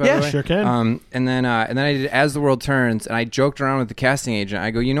swear on this? By the way? Yeah, sure can. And then I did As the World Turns, and I joked around with the casting agent. I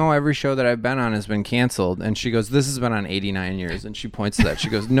go, every show that I've been on has been canceled, and she goes, "This has been on 89 years," and she points to that. She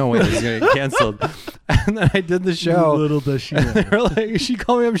goes, "No way, this is gonna get canceled." And then I did the show. Little does she know. They're like, she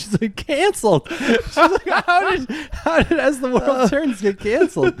called me up. She's like, "Canceled." She's like, "How did As the World Turns get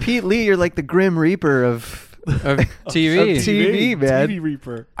canceled?" Pete Lee, you're like the Grim Reaper of TV. TV, man. TV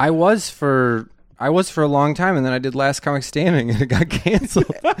Reaper. I was for a long time, and then I did Last Comic Standing, and it got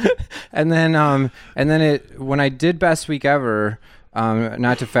canceled. and then when I did Best Week Ever,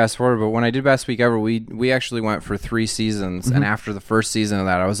 not to fast forward, but when I did Best Week Ever, we actually went for 3 seasons, and after the first season of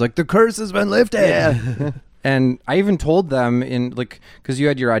that, I was like, the curse has been lifted. Yeah. And I even told them because you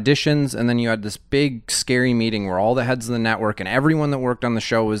had your auditions, and then you had this big scary meeting where all the heads of the network and everyone that worked on the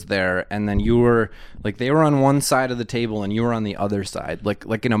show was there, and then you were like, they were on one side of the table and you were on the other side,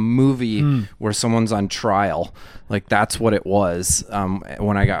 like in a movie where someone's on trial. Like that's what it was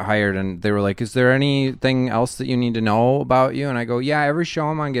when I got hired, and they were like, "Is there anything else that you need to know about you?" And I go, "Yeah, every show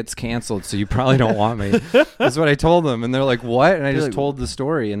I'm on gets canceled, so you probably don't want me." That's what I told them, and they're like, "What?" And I just told the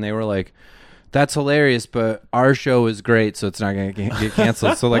story, and they were like, "That's hilarious, but our show is great, so it's not going to get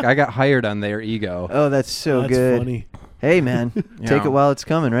canceled." So like I got hired on their ego. Oh, that's so That's good. funny. Hey, man, take it while it's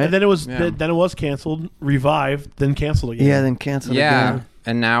coming, right? And then it was canceled, revived, then canceled again. Yeah, then canceled again.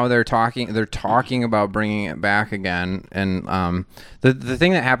 And now they're talking about bringing it back again. And the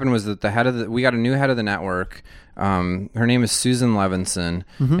thing that happened was that we got a new head of the network. Her name is Susan Levinson,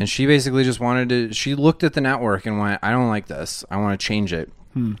 and she basically just she looked at the network and went, "I don't like this. I want to change it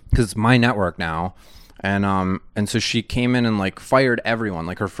because it's my network now." And so she came in and like fired everyone.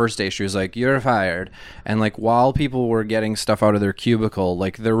 Like her first day, she was like, "You're fired." And like while people were getting stuff out of their cubicle,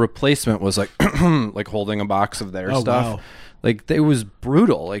 like their replacement was like like holding a box of their stuff. Wow. Like it was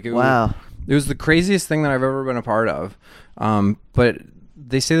brutal. Like it was the craziest thing that I've ever been a part of. But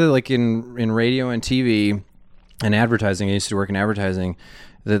they say that like in radio and TV and advertising, I used to work in advertising,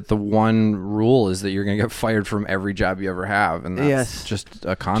 that the one rule is that you're going to get fired from every job you ever have, and that's just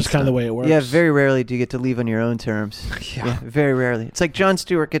a constant. Just kind of the way it works. Yeah, very rarely do you get to leave on your own terms. Yeah, very rarely. It's like Jon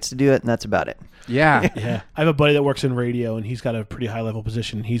Stewart gets to do it, and that's about it. Yeah. Yeah. I have a buddy that works in radio, and he's got a pretty high level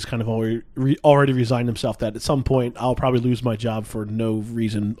position. He's kind of already resigned himself that at some point I'll probably lose my job for no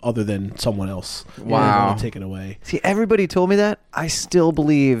reason other than someone else. Wow. Taken away. See, everybody told me that. I still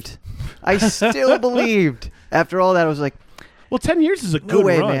believed. After all that, I was like, well, 10 years is a good no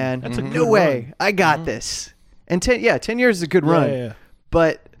way, run. man. That's a good no way. run. I got this. And 10 years is a good run. Yeah.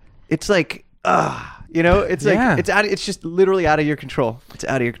 But it's like, it's like it's just literally out of your control. It's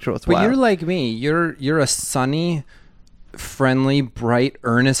out of your control. It's but wild. you're like me. You're a sunny, friendly, bright,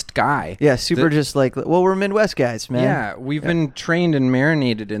 earnest guy. Yeah, super. Just like, well, we're Midwest guys, man. Yeah, we've been trained and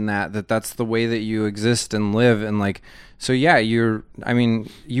marinated in that's the way that you exist and live, and like, so yeah, you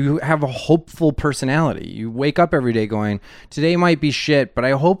have a hopeful personality. You wake up every day going, today might be shit, but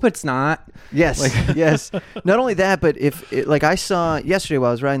I hope it's not. Yes, yes. Not only that, but like I saw yesterday while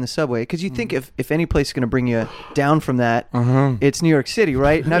I was riding the subway, because you think if any place is going to bring you down from that, it's New York City,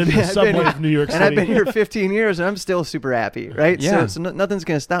 right? And I've been here 15 years, and I'm still super happy, right? Yeah. So nothing's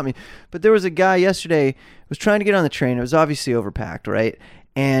going to stop me. But there was a guy yesterday who was trying to get on the train. It was obviously overpacked, right?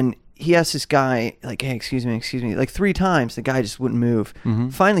 And he asked this guy, like, "Hey, excuse me," like 3 times. The guy just wouldn't move.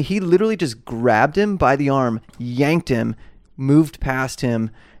 Finally, he literally just grabbed him by the arm, yanked him, moved past him,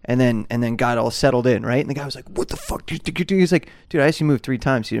 and then got all settled in, right? And the guy was like, "What the fuck do you think you're doing?" He's like, "Dude, I actually moved 3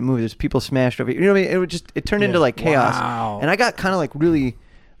 times. You didn't move. There's people smashed over you." You know what I mean? It turned into like chaos. Wow. And I got kind of like really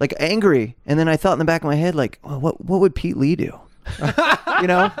like angry. And then I thought in the back of my head, like, well, what would Pete Lee do? You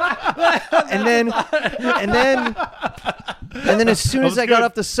know? And then as soon as I got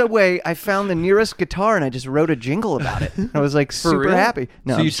off the subway, I found the nearest guitar and I just wrote a jingle about it. I was like super real? happy.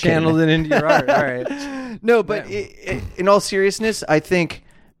 No, So I'm you just kidding. channeled it into your art. All right. No, but in all seriousness, I think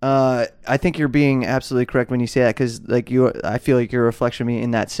you're being absolutely correct when you say that, because I feel like you're a reflection of me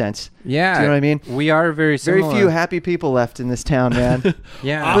in that sense. Yeah. Do you know what I mean? We are very similar. Very few happy people left in this town, man.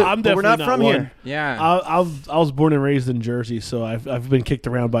 Yeah. I'm but we're definitely not from one. here. Yeah. I was born and raised in Jersey, so I've been kicked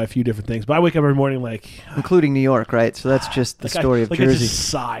around by a few different things. But I wake up every morning Including New York, right? So that's just the story of I Jersey. just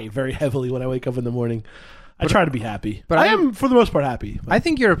sigh very heavily when I wake up in the morning. I try to be happy, but I am for the most part happy. I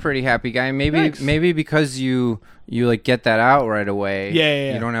think you're a pretty happy guy. Thanks. Maybe because you like get that out right away.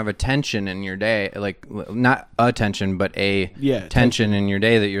 Yeah. You don't have a tension in your day, like not a tension, but a Yeah, tension in your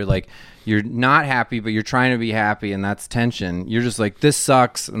day that you're not happy, but you're trying to be happy, and that's tension. You're just like, this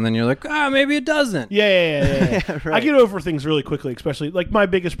sucks, and then you're like, maybe it doesn't. Yeah. Right. I get over things really quickly, especially like my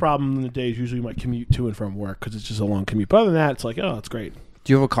biggest problem in the day is usually my commute to and from work, because it's just a long commute. But other than that, it's like, oh, it's great.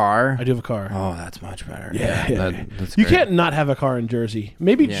 Do you have a car? I do have a car. Oh, that's much better. Yeah. That's You great. can't not have a car in Jersey.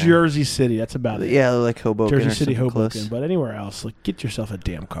 Maybe Yeah. Jersey City. That's about it. Yeah, like Hoboken. Jersey or City, something Hoboken. close. But anywhere else, like, get yourself a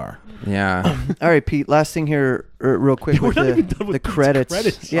damn car. Yeah. All right, Pete. Last thing here, real quick, We're with not even done with the Pete's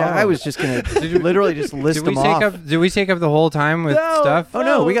credits. Yeah, Oh. I was just gonna literally just list them off. Did we take up the whole time with stuff? Oh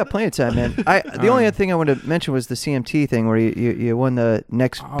no, we got plenty of time, man. The only other thing I wanted to mention was the CMT thing where you won the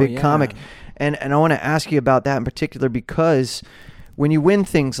next big comic, and I want to ask you about that in particular, because when you win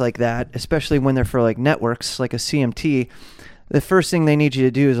things like that, especially when they're for like networks like a CMT, the first thing they need you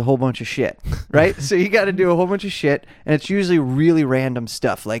to do is a whole bunch of shit, right? So you got to do a whole bunch of shit, and it's usually really random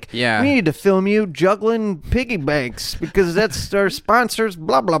stuff. Like, we need to film you juggling piggy banks because that's our sponsors,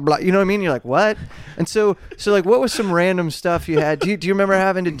 blah, blah, blah. You know what I mean? You're like, what? And so like, what was some random stuff you had? Do you remember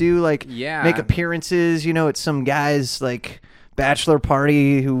having to do, like, make appearances, at some guy's, like, bachelor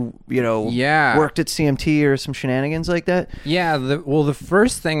party who worked at CMT or some shenanigans like that? Yeah. The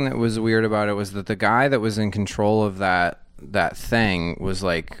first thing that was weird about it was that the guy that was in control of that thing was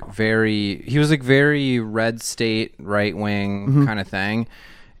like very red state, right wing kind of thing,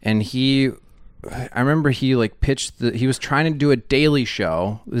 and I remember he like pitched he was trying to do a daily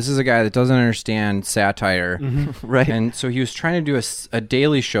show. This is a guy that doesn't understand satire, right? And so he was trying to do a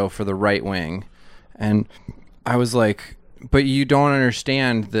daily show for the right wing, and I was like, but you don't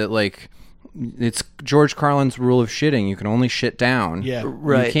understand that, like, it's George Carlin's rule of shitting. You can only shit down. Yeah,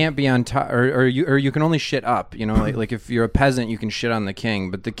 right. You can't be on top, or you can only shit up. Like if you're a peasant, you can shit on the king,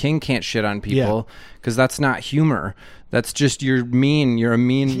 but the king can't shit on people because that's not humor. That's just you're mean. You're a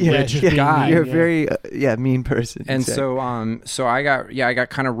mean rich guy. You're a very mean person. And exactly. so I got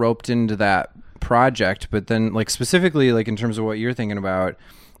kind of roped into that project, but then like specifically like in terms of what you're thinking about.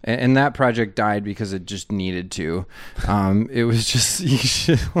 And that project died because it just needed to. It was just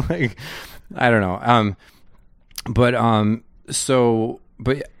like, I don't know. But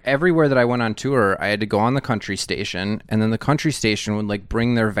everywhere that I went on tour, I had to go on the country station, and then the country station would like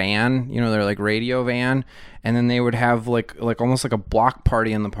bring their van, their like radio van, and then they would have like almost like a block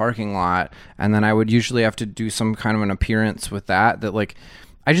party in the parking lot, and then I would usually have to do some kind of an appearance with that like,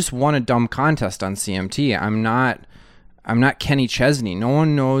 I just won a dumb contest on CMT. I'm not Kenny Chesney. No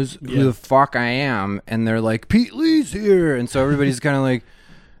one knows who the fuck I am. And they're like, Pete Lee's here. And so everybody's kind of like,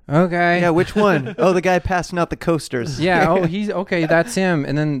 okay. Yeah, which one? Oh, the guy passing out the coasters. Yeah, he's okay, that's him.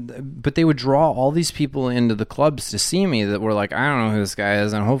 And then, but they would draw all these people into the clubs to see me that were like, I don't know who this guy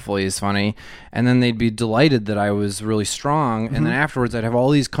is, and hopefully he's funny. And then they'd be delighted that I was really strong. And then afterwards, I'd have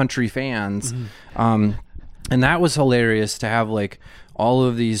all these country fans. And that was hilarious to have like all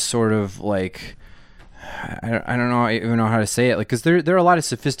of these sort of like, I don't even know how to say it, like, because there are a lot of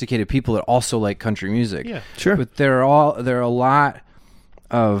sophisticated people that also like country music. Yeah, sure. But there are a lot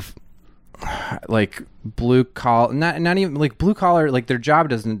of like blue collar, not even like blue collar, like their job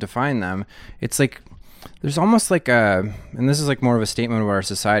doesn't define them. It's like there's almost like and this is like more of a statement of our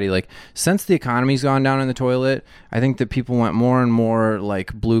society, like since the economy's gone down in the toilet, I think that people went more and more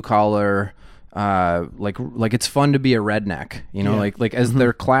like blue collar. Like it's fun to be a redneck, like as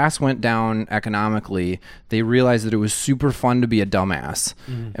their class went down economically, they realized that it was super fun to be a dumbass.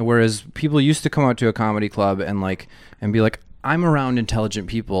 And whereas people used to come out to a comedy club and be like, I'm around intelligent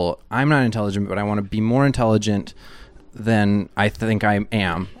people. I'm not intelligent, but I want to be more intelligent than I think I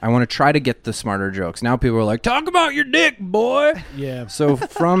am. I want to try to get the smarter jokes. Now people are like, talk about your dick, boy. Yeah. So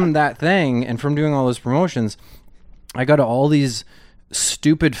from that thing and from doing all those promotions, I got to all these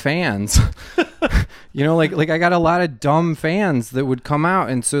stupid fans. Like I got a lot of dumb fans that would come out,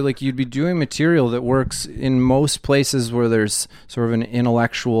 and so like you'd be doing material that works in most places where there's sort of an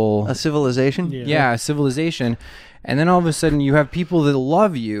intellectual a civilization. Yeah, a civilization. And then all of a sudden you have people that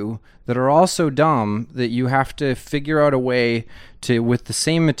love you that are also dumb that you have to figure out a way to, with the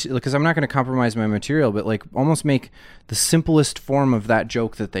same material, because I'm not going to compromise my material, but like almost make the simplest form of that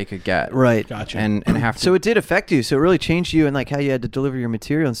joke that they could get. Right. Gotcha. And have to. So it did affect you. So it really changed you and like how you had to deliver your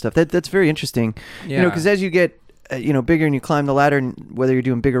material and stuff. That's very interesting. Yeah. You know, because as you get bigger and you climb the ladder, and whether you're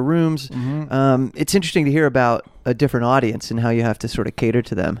doing bigger rooms, it's interesting to hear about a different audience and how you have to sort of cater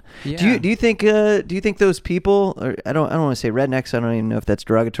to them. Yeah. Do you think those people, or I don't want to say rednecks, I don't even know if that's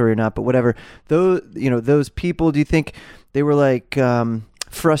derogatory or not, but whatever, those people, do you think they were like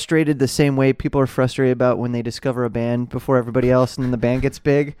frustrated the same way people are frustrated about when they discover a band before everybody else and then the band gets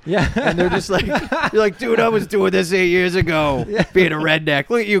big? Yeah. And they're just like, you're like, dude, I was doing this 8 years ago, being a redneck.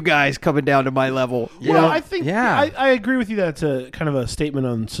 Look at you guys coming down to my level. You Well, know? I think I agree with you that it's a kind of a statement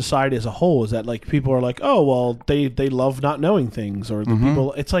on society as a whole, is that like people are like, oh, well, they love not knowing things, or the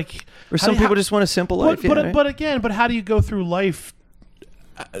people, it's like, Or some people just want a simple life. But how do you go through life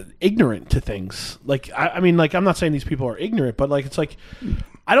ignorant to things? Like, I mean, like, I'm not saying these people are ignorant, but like, it's like,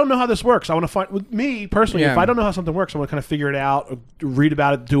 I don't know how this works. I want to find, with me personally, if I don't know how something works, I want to kind of figure it out, or read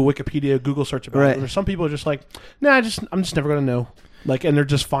about it, do a Wikipedia, Google search about it. Or some people are just like, nah, I'm just never going to know. Like, and they're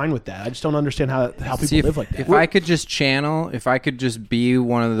just fine with that. I just don't understand how people live like that. If I could just be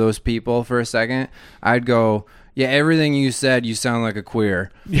one of those people for a second, I'd go, yeah, everything you said, you sound like a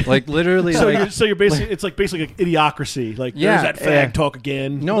queer. Like, literally. So you're basically, it's like basically like idiocracy. Like, there's that fag talk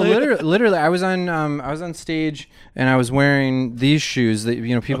again. No, literally. I was on stage and I was wearing these shoes that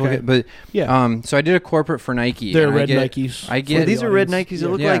people get. But so I did a corporate for Nike. They're red Nikes. These are red Nikes. It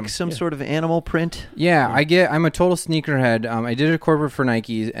look like some sort of animal print. Yeah, I'm a total sneakerhead. I did a corporate for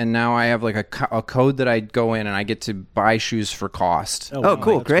Nike, and now I have like a code that I go in and I get to buy shoes for cost. Oh,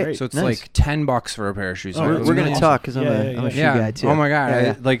 cool, great. So it's like $10 for a pair of shoes. We're gonna talk because I'm a shoe guy too. Oh my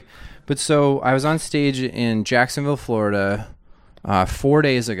god! But so I was on stage in Jacksonville, Florida, 4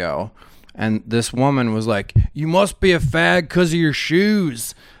 days ago, and this woman was like, "You must be a fag because of your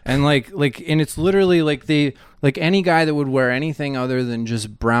shoes," and and it's literally like any guy that would wear anything other than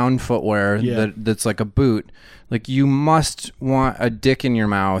just brown footwear that's like a boot, like you must want a dick in your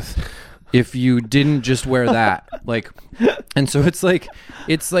mouth if you didn't just wear that. And so it's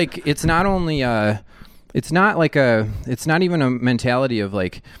not only it's not even a mentality of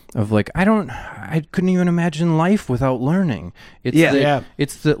like I couldn't even imagine life without learning.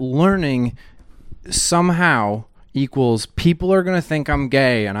 It's that learning somehow equals people are gonna think I'm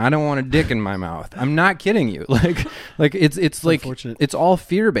gay and I don't want a dick in my mouth. I'm not kidding you. It's like it's all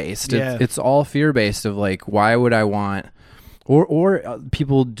fear based. It's all fear based of like, why would I want, or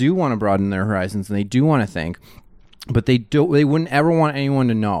people do want to broaden their horizons and they do want to think, but they wouldn't ever want anyone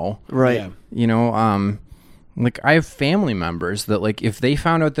to know. Right. Like I have family members that like if they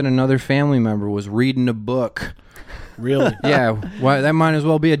found out that another family member was reading a book, really, that might as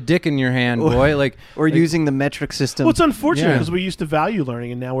well be a dick in your hand, boy. Or using the metric system. Well, it's unfortunate because we used to value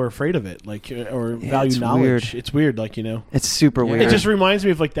learning and now we're afraid of it. Or value knowledge. Weird. It's weird. It's super weird. It just reminds me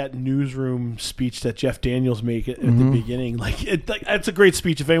of like that newsroom speech that Jeff Daniels made at the beginning. It's a great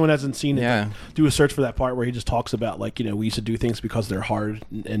speech. If anyone hasn't seen it, do a search for that part where he just talks about we used to do things because they're hard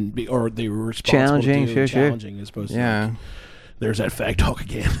or they were responsible challenging as opposed to there's that fag talk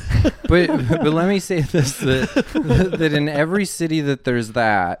again. but let me say this, that in every city that there's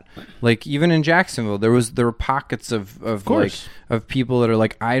that, like even in Jacksonville, there were pockets of people that are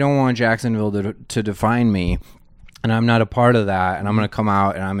like, I don't want Jacksonville to define me, and I'm not a part of that, and I'm going to come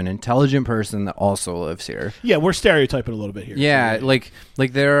out and I'm an intelligent person that also lives here. Yeah, we're stereotyping a little bit here. Yeah, like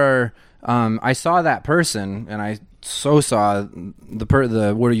there are I saw that person and I saw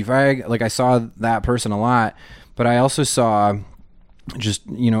the word you fag, like I saw that person a lot, but I also saw just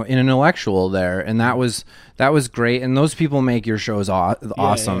an intellectual there, and that was great, and those people make your shows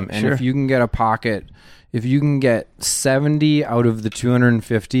awesome. And if you can get a pocket, if you can get 70 out of the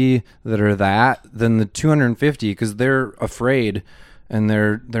 250 that are that, then the 250, because they're afraid and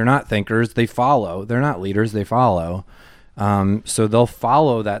they're not thinkers, they follow. They're not leaders, they follow. So they'll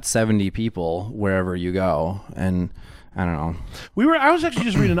follow that 70 people wherever you go. And I don't know. I was actually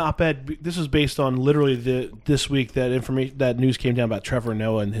just reading an op-ed. This is based on literally this week that news came down about Trevor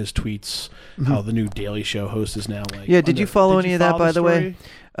Noah and his tweets, how the new Daily Show host is now like. Yeah, did you follow any of that, by the way?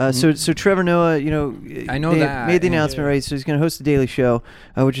 So Trevor Noah, I know that made the announcement, right? So he's going to host the Daily Show,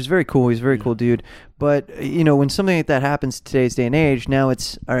 which is very cool. He's a very cool dude. But when something like that happens in today's day and age, now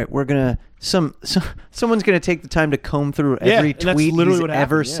it's all right. We're gonna someone's gonna take the time to comb through every tweet he's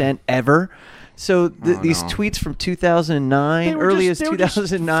ever sent ever. So these tweets from 2009, early as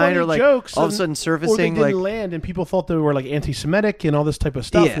 2009, are like all of a sudden surfacing. Or they didn't like land, and people thought they were like anti-Semitic and all this type of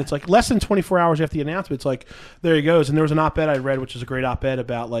stuff. Yeah. And it's like less than 24 hours after the announcement, it's like there he goes. And there was an op-ed I read, which is a great op-ed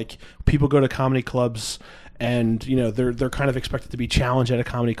about like people go to comedy clubs. And they're kind of expected to be challenged at a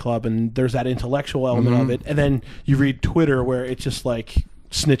comedy club, and there's that intellectual element of it. And then you read Twitter where it's just like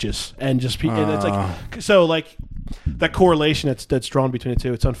snitches and just and it's like so like that correlation that's drawn between the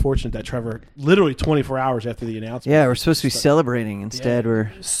two. It's unfortunate that Trevor literally 24 hours after the announcement. Yeah, we're supposed to be celebrating. Instead, we're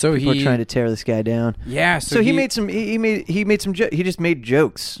people are trying to tear this guy down. Yeah, so he made some. He made some. He just made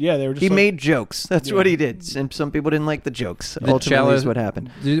jokes. Yeah, they were just. He made jokes. That's what he did, and some people didn't like the jokes. Ultimately, is what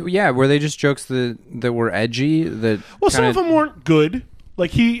happened. Yeah, were they just jokes that were edgy? Some of them weren't good.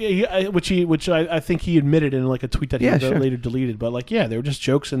 Like which I think he admitted in like a tweet that he later deleted. But like, yeah, they were just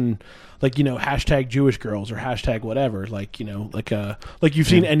jokes and like hashtag Jewish girls or hashtag whatever. Like like you've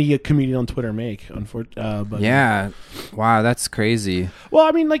seen any comedian on Twitter make. But yeah, wow, that's crazy. Well,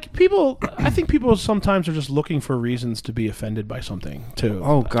 I mean, like I think people sometimes are just looking for reasons to be offended by something too.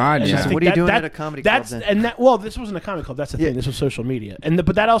 Oh God, yeah. So what are you doing at a comedy club? This wasn't a comedy club. That's the thing. This was social media,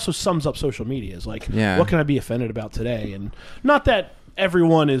 but that also sums up social media. Is like, what can I be offended about today? And not that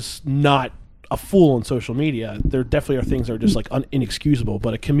everyone is not a fool on social media. There definitely are things that are just like inexcusable,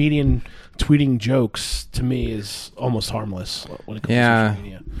 but a comedian tweeting jokes to me is almost harmless when it comes to social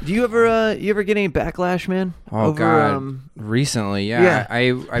media. Do you ever get any backlash, man? Oh God, recently, yeah.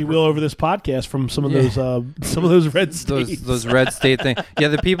 I will over this podcast from some of those red states. Those red state things. Yeah,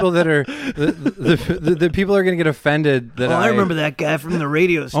 the people that are the people are going to get offended. That I remember that guy from the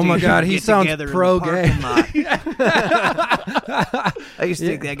radio station. Oh my God, he sounds pro-gay. I used to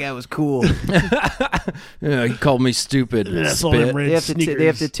think that guy was cool. Yeah, he called me stupid. Spit. They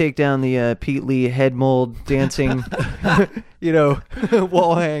have to take down the Pete Lee head mold dancing,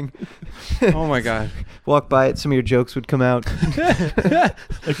 wall hang. Oh my God! Walk by it, some of your jokes would come out,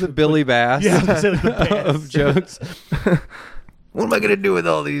 like the Billy Bass of jokes. What am I gonna do with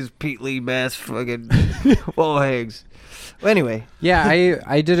all these Pete Lee Bass fucking wall hangs? Well, anyway, yeah,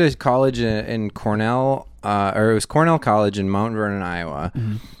 I did a college in Cornell, or it was Cornell College in Mount Vernon, Iowa.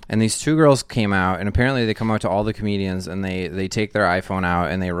 Mm-hmm. And these two girls came out, and apparently they come out to all the comedians, and they take their iPhone out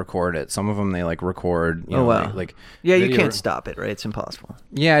and they record it. Some of them they like record. Like you can't stop it, right? It's impossible.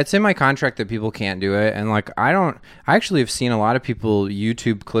 Yeah, it's in my contract that people can't do it, and like I actually have seen a lot of people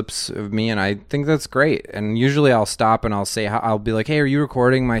YouTube clips of me, and I think that's great. And usually I'll stop and I'll be like, hey, are you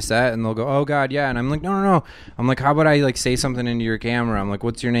recording my set? And they'll go, oh God, yeah. And I'm like, no. I'm like, how about I like say something into your camera? I'm like,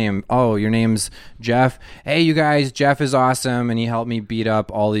 what's your name? Oh, your name's Jeff. Hey, you guys, Jeff is awesome, and he helped me beat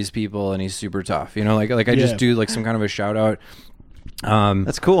up all these people, and he's super tough. Like I just do like some kind of a shout out.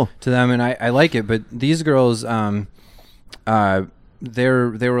 That's cool to them, and I like it. But these girls, they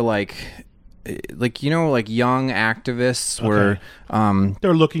were like young activists were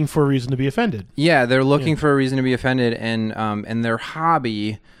they're looking for a reason to be offended. Yeah, they're looking for a reason to be offended, and their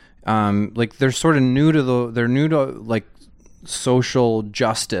hobby, like they're sort of new to like social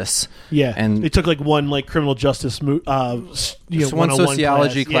justice. Yeah, and they took like one like criminal justice one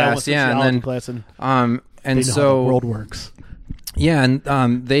sociology class. And so how the world works. Yeah,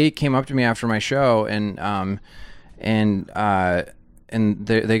 and they came up to me after my show, and they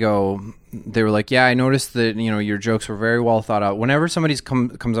were like, yeah, I noticed that your jokes were very well thought out. Whenever somebody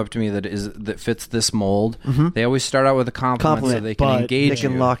comes up to me that fits this mold, they always start out with a compliment so they can engage you. They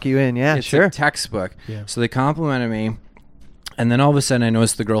can lock you in. Yeah, it's sure. a textbook. Yeah. So they complimented me. And then all of a sudden, I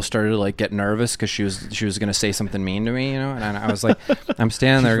noticed the girl started to like get nervous because she was going to say something mean to me, And I was like, I'm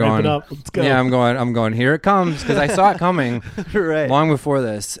standing there going, Let's go. Yeah, I'm going. Here it comes, because I saw it coming right. long before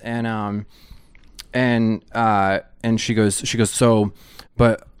this. And she goes, so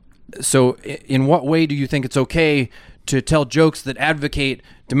in what way do you think it's okay to tell jokes that advocate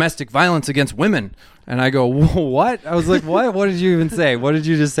domestic violence against women? And I go, what? I was like, what? What did you even say? What did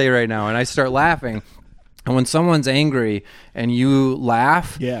you just say right now? And I start laughing. And when someone's angry and you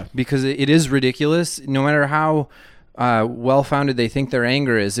laugh, because it is ridiculous, no matter how well-founded they think their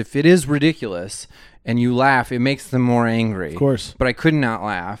anger is, if it is ridiculous and you laugh, it makes them more angry. Of course. But I could not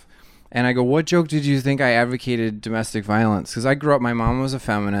laugh. And I go, what joke did you think I advocated domestic violence? Because I grew up, my mom was a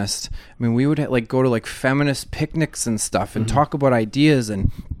feminist. I mean, we would like go to like feminist picnics and stuff and talk about ideas.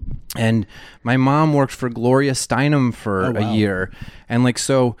 And my mom worked for Gloria Steinem for a year. And like,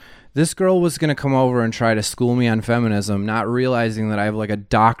 so this girl was going to come over and try to school me on feminism, not realizing that I have like a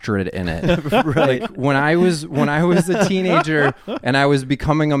doctorate in it. Right. Like when I was a teenager and I was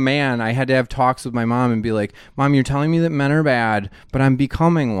becoming a man, I had to have talks with my mom and be like, Mom, you're telling me that men are bad, but I'm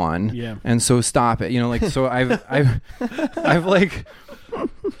becoming one. Yeah. And so stop it. So I've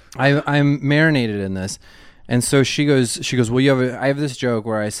I'm marinated in this. And so she goes, well, I have this joke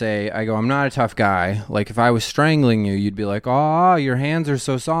where I go, I'm not a tough guy. Like if I was strangling you, you'd be like, oh, your hands are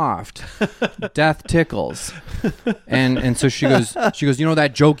so soft. Death tickles. And so she goes, you know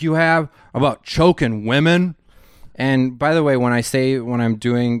that joke you have about choking women? And by the way, when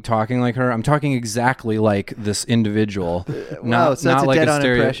I'm talking like her, I'm talking exactly like this individual. Wow, so that's not like a dead-on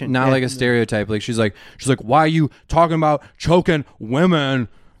impression. Not like a stereotype. Like she's like, why are you talking about choking women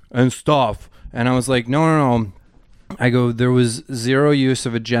and stuff? And I was like, no. I go, there was zero use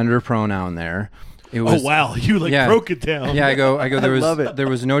of a gender pronoun there. It was, oh wow, you broke it down. Yeah, I go. There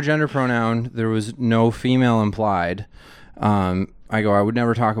was no gender pronoun. There was no female implied. I go, I would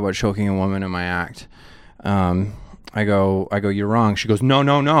never talk about choking a woman in my act. I go, you're wrong. She goes,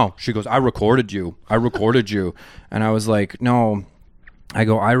 no. She goes, I recorded you. And I was like, no. I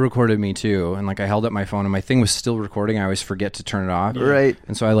go, I recorded me too. And like I held up my phone and my thing was still recording. I always forget to turn it off. Right.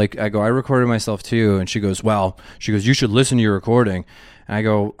 And so I go, I recorded myself too. And she goes, you should listen to your recording. And I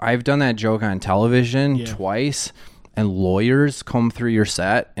go, I've done that joke on television twice, and lawyers come through your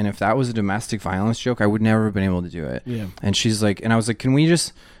set. And if that was a domestic violence joke, I would never have been able to do it. Yeah. And she's like, and I was like, can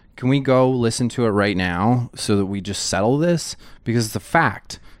we go listen to it right now so that we just settle this? Because it's a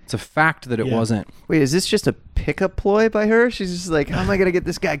fact. It's a fact that it wasn't. Wait, is this just a pickup ploy by her? She's just like, how am I going to get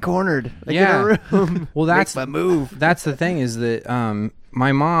this guy cornered? Like, in a room. Well, that's my move. That's the thing is that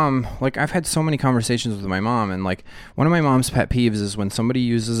my mom, like I've had so many conversations with my mom, and like one of my mom's pet peeves is when somebody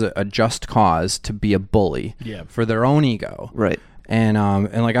uses a just cause to be a bully for their own ego. Right. And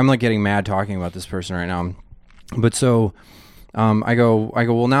like I'm like getting mad talking about this person right now. But so I go,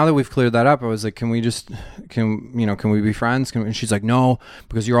 well, now that we've cleared that up, I was like, can we be friends? And she's like, no,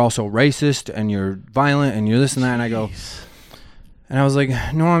 because you're also racist and you're violent and you're this and that. And I go, and I was like,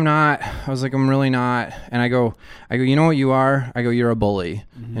 no, I'm not. I was like, I'm really not. And I go, you know what you are? I go, you're a bully.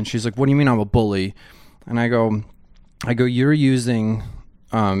 Mm-hmm. And she's like, what do you mean I'm a bully? And I go, you're using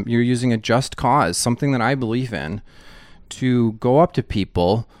a just cause, something that I believe in, to go up to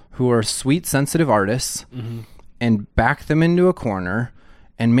people who are sweet, sensitive artists, and back them into a corner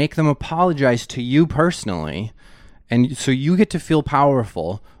and make them apologize to you personally. And so you get to feel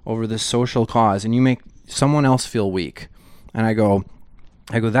powerful over this social cause, and you make someone else feel weak. And I go,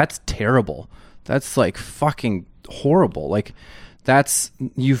 that's terrible. That's like fucking horrible. Like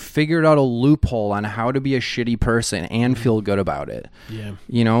you figured out a loophole on how to be a shitty person and feel good about it. Yeah.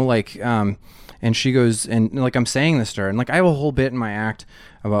 You know, like, and she goes, and like I'm saying this to her, and like I have a whole bit in my act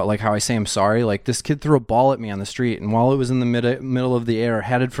about like how I say I'm sorry. Like this kid threw a ball at me on the street, and while it was in the middle of the air,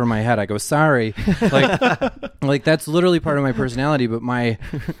 headed for my head, I go sorry. Like that's literally part of my personality. But my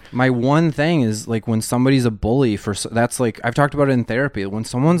one thing is like when somebody's a bully that's like I've talked about it in therapy. When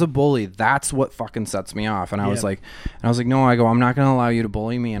someone's a bully, that's what fucking sets me off. And I was like, no, I go, I'm not going to allow you to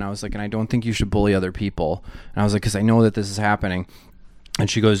bully me. And I was like, and I don't think you should bully other people. And I was like, because I know that this is happening. And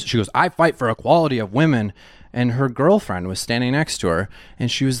she goes, I fight for equality of women. And her girlfriend was standing next to her,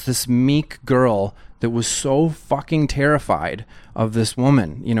 and she was this meek girl that was so fucking terrified of this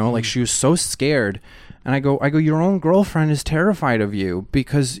woman, you know, like she was so scared. And I go, your own girlfriend is terrified of you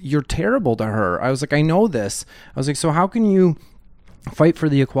because you're terrible to her. I was like, I know this. I was like, so how can you fight for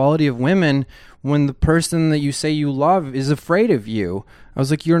the equality of women when the person that you say you love is afraid of you? I was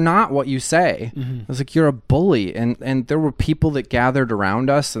like, you're not what you say. I was like, you're a bully. And there were people that gathered around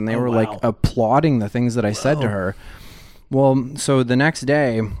us, and they were like applauding the things that I said to her. Well, so the next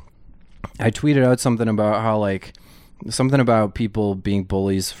day I tweeted out something about how like something about people being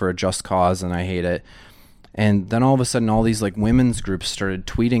bullies for a just cause, and I hate it. And then all of a sudden all these like women's groups started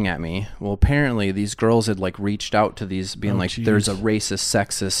tweeting at me. Well, apparently these girls had like reached out to these being there's a racist,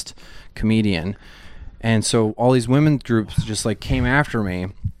 sexist comedian. And so all these women's groups just like came after me.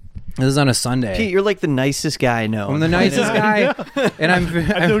 This is on a Sunday. Pete, you're like the nicest guy I know. I'm the nicest guy, and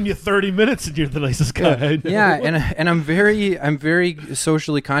I've known you 30 minutes, and you're the nicest guy. Yeah, and I'm very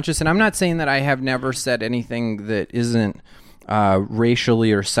socially conscious, and I'm not saying that I have never said anything that isn't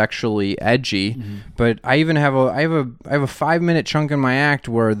racially or sexually edgy, but I even have a 5-minute chunk in my act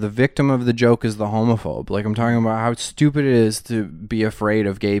where the victim of the joke is the homophobe. Like I'm talking about how stupid it is to be afraid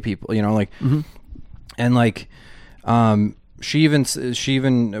of gay people, you know, like. And like, she even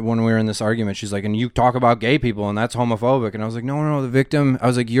when we were in this argument, she's like, and you talk about gay people and that's homophobic. And I was like, no, the victim. I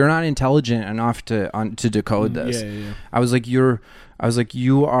was like, you're not intelligent enough to decode this. Yeah. I was like,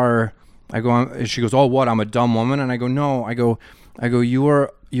 you are. I go. She goes, oh, what? I'm a dumb woman. And I go, no. I go. You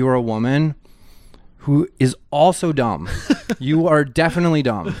are a woman who is also dumb. You are definitely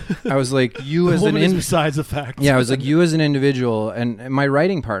dumb. I was like, you as an besides the fact. Yeah, I was like, you as an individual, and my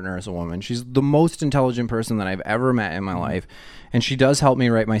writing partner is a woman. She's the most intelligent person that I've ever met in my life, and she does help me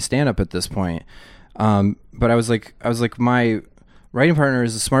write my stand-up at this point. But I was like, my writing partner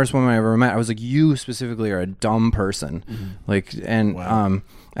is the smartest woman I ever met. I was like, you specifically are a dumb person. Like, and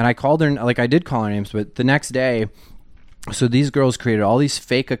and I called her, like, I did call her names, but the next day. So these girls created all these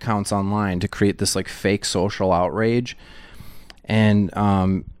fake accounts online to create this like fake social outrage, and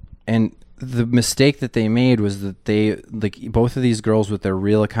the mistake that they made was that they, like, both of these girls with their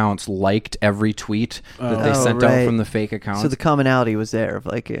real accounts liked every tweet that they sent out from the fake accounts. So the commonality was there of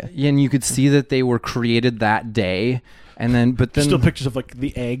like, yeah, and you could see that they were created that day. And then, but then still pictures of like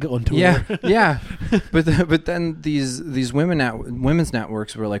the egg on Twitter. Yeah. But then these women's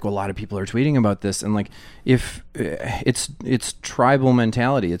networks were like, well, a lot of people are tweeting about this, and like, if it's tribal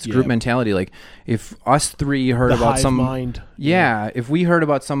mentality, it's group mentality. Like, if us three heard about if we heard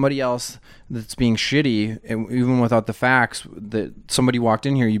about somebody else that's being shitty, and even without the facts, that somebody walked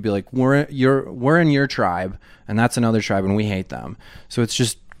in here, you'd be like, we're in your tribe, and that's another tribe, and we hate them. So it's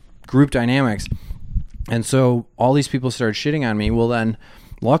just group dynamics. And so all these people started shitting on me. Well, then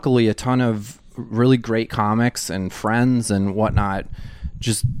luckily a ton of really great comics and friends and whatnot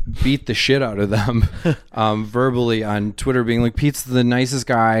just beat the shit out of them verbally on Twitter, being like, Pete's the nicest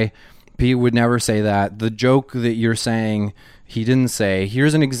guy. Pete would never say that. The joke that you're saying he didn't say.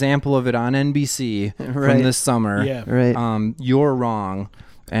 Here's an example of it on NBC from this summer. Yeah. Right. You're wrong.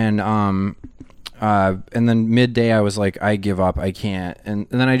 And then midday I was like, I give up. I can't. And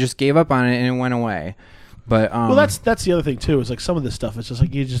then I just gave up on it, and it went away. But well, that's the other thing too. Is like some of this stuff. It's just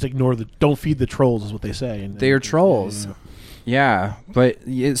like you just ignore don't feed the trolls, is what they say. And they are trolls. Yeah. But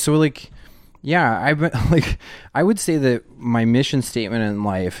so like, yeah, I would say that my mission statement in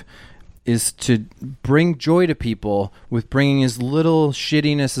life is to bring joy to people with bringing as little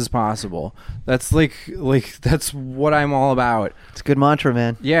shittiness as possible. That's like that's what I'm all about. It's a good mantra,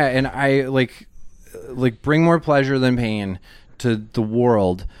 man. Yeah, and I like bring more pleasure than pain to the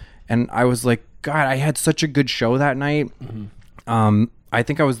world. And I was like, God, I had such a good show that night. I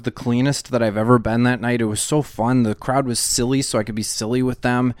think I was the cleanest that I've ever been that night. It was so fun. The crowd was silly, so I could be silly with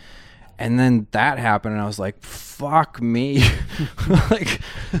them. And then that happened, and I was like, fuck me. like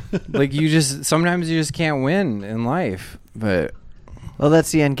sometimes you just can't win in life. But well,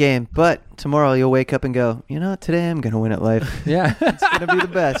 that's the end game. But tomorrow you'll wake up and go, you know, today I'm going to win at life. Yeah. It's going to be the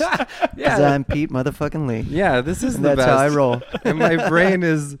best. Because I'm Pete motherfucking Lee. Yeah, this is and the that's best. That's how I roll. And my brain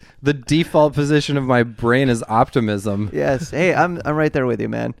is, the default position of my brain is optimism. Yes. Hey, I'm right there with you,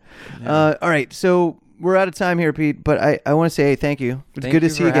 man. Yeah. All right, so we're out of time here, Pete, but I want to say, hey, thank you. It's good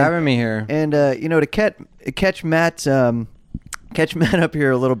to see you again. Thank you for having me here. And, you know, to catch Matt up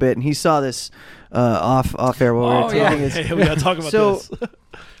here a little bit, and he saw this off air while we were taking his... we got to talk about this.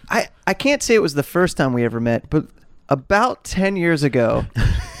 I can't say it was the first time we ever met, but about 10 years ago,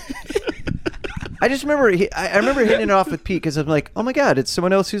 I just remember I remember hitting it off with Pete because I'm like, oh my God, it's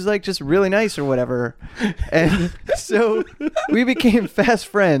someone else who's like just really nice or whatever. And so we became fast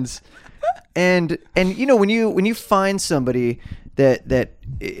friends. And you know, when you find somebody that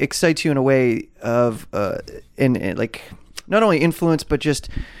excites you in a way of and like not only influence but just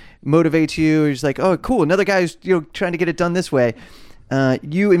motivates you, you're just like, oh cool, another guy who's, you know, trying to get it done this way.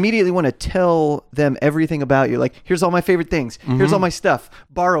 You immediately want to tell them everything about you. Like, here's all my favorite things. Mm-hmm. Here's all my stuff.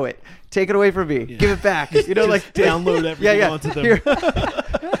 Borrow it. Take it away from me. Yeah. Give it back. You know, like download everything onto them.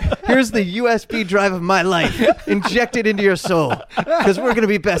 Here's the USB drive of my life. Inject it into your soul, because we're going to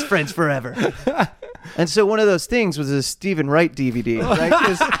be best friends forever. And so one of those things was a Stephen Wright DVD, right?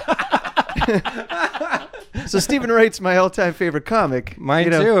 So Stephen Wright's my all-time favorite comic.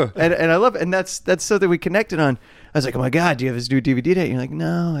 Mine too. And I love it. And that's something we connected on. I was like, oh my God, do you have his new DVD date? And you're like,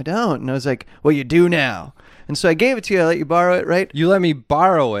 no, I don't. And I was like, well, you do now. And so I gave it to you. I let you borrow it, right? You let me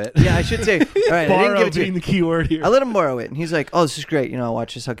borrow it. Yeah, I should say. All right, borrow I didn't give it to being you. The key word here. I let him borrow it. And he's like, oh, this is great. You know, I'll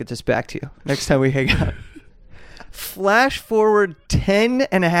watch this. I'll get this back to you next time we hang out. Flash forward 10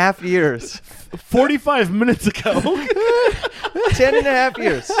 and a half years. 45 minutes ago. 10 and a half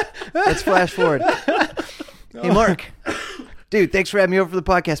years. Let's flash forward. Hey, Mark. Dude, thanks for having me over for the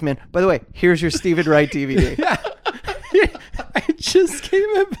podcast, man. By the way, here's your Stephen Wright DVD. Yeah. I just gave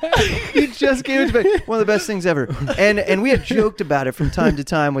it back. You just gave it back. One of the best things ever. And we had joked about it from time to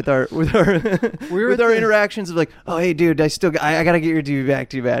time with our interactions of like, oh hey dude, I gotta get your DVD back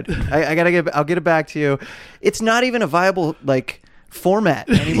to you, man. I'll get it back to you. It's not even a viable like format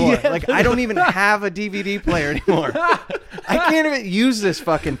anymore. Yeah. Like I don't even have a DVD player anymore. I can't even use this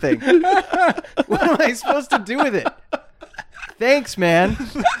fucking thing. What am I supposed to do with it? Thanks, man.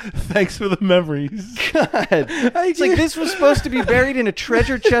 Thanks for the memories. God. It's like this was supposed to be buried in a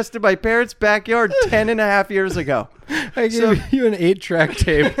treasure chest in my parents' backyard 10 and a half years ago. I gave you an 8-track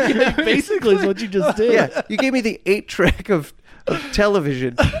tape. Basically is what you just did. Yeah, you gave me the 8-track of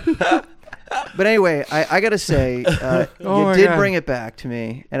television. But anyway, I got to say, you did bring it back to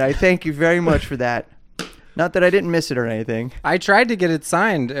me, and I thank you very much for that. Not that I didn't miss it or anything. I tried to get it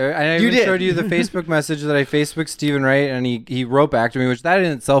signed. I even showed you the Facebook message that I Facebooked Stephen Wright, and he wrote back to me, which that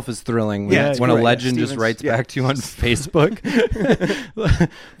in itself is thrilling. When a legend just writes back to you on Facebook.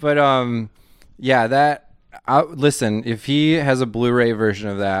 But that. Listen, if he has a Blu-ray version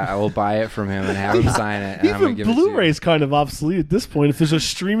of that, I will buy it from him and have him sign it. And I'm gonna give Blu-ray's kind of obsolete at this point. If there's a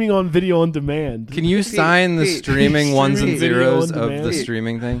streaming on video on demand, can you sign the streaming ones and zeros of the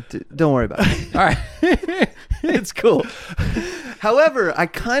streaming thing? Don't worry about it. All right, it's cool. However, I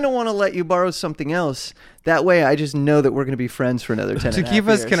kind of want to let you borrow something else. That way, I just know that we're going to be friends for another 10 to keep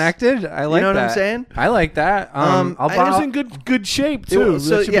us connected. I like that. You know what I'm saying? I like that. I was in good shape too.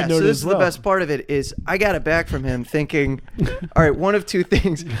 So this is the best part of it is I got it back from him thinking, all right, one of two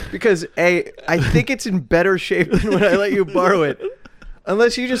things. Because I think it's in better shape than when I let you borrow it.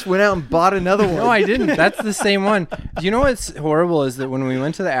 Unless you just went out and bought another one. No, I didn't. That's the same one. Do you know what's horrible is that when we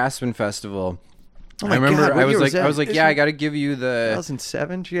went to the Aspen Festival, I remember God, I was like, yeah, I got to give you the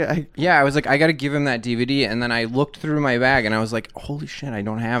 2007. Yeah, I was like, I got to give him that DVD, and then I looked through my bag, and I was like, holy shit, I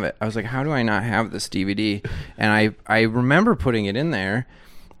don't have it. I was like, how do I not have this DVD? And I remember putting it in there,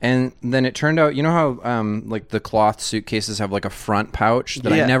 and then it turned out, you know how like the cloth suitcases have like a front pouch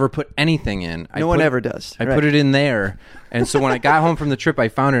that I never put anything in. No one ever does. I put it in there. And so when I got home from the trip, I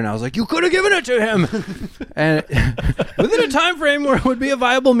found it, and I was like, you could have given it to him. And within a time frame where it would be a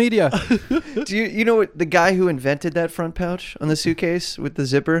viable media. Do you know what, the guy who invented that front pouch on the suitcase with the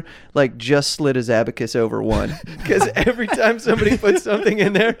zipper, like just slid his abacus over one. Because every time somebody puts something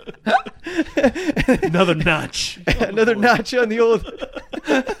in there. Another notch. Another notch on the old.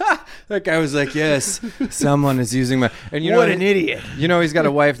 That guy was like, yes, someone is using my. And you know what an idiot. You know, he's got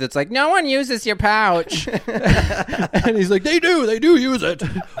a wife that's like, no one uses your pouch. And he's like, they do use it.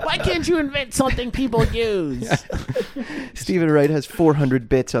 Why can't you invent something people use? Stephen Wright has 400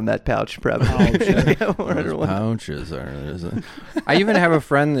 bits on that pouch, probably. Pouches are. I even have a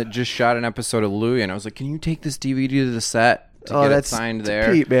friend that just shot an episode of Louie, and I was like, can you take this DVD to the set? To get it signed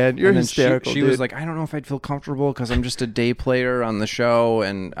there. Pete, man, you're hysterical. She was like, I don't know if I'd feel comfortable because I'm just a day player on the show,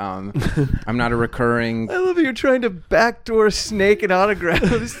 and I'm not a recurring. I love how you're trying to backdoor snake an autograph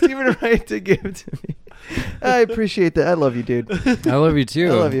of Stephen Wright to give to me. I appreciate that. I love you, dude. I love you too.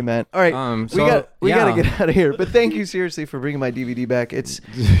 I love you, man. All right, we got to get out of here. But thank you seriously for bringing my DVD back. It's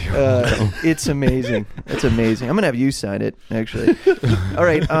amazing. It's amazing. I'm gonna have you sign it, actually. All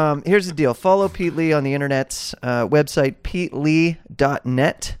right. Here's the deal. Follow Pete Lee on the internet's website,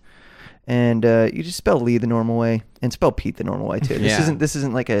 petelee.net. And you just spell Lee the normal way and spell Pete the normal way too. This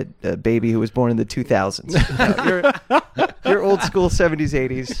isn't like a baby who was born in the 2000s. No, you're old school 70s,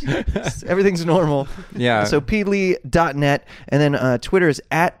 80s. Everything's normal. Yeah. So petelee.net, and then Twitter is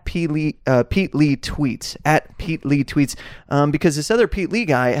at Pete Lee Tweets, at Pete Lee Tweets. Because this other Pete Lee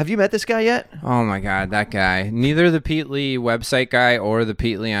guy, have you met this guy yet? Oh my God, that guy. Neither the Pete Lee website guy or the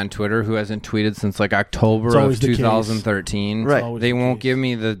Pete Lee on Twitter, who hasn't tweeted since like October of 2013. Right. They won't give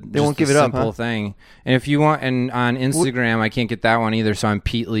me the simple thing. And if you want, and on Instagram, I can't get that one either. So I'm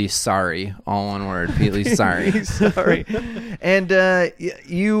Pete Lee Sorry, all one word. Pete Lee Sorry. Sorry. And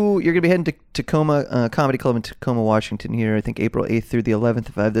you're gonna be heading to Tacoma Comedy Club in Tacoma, Washington here. I think April 8th through the 11th,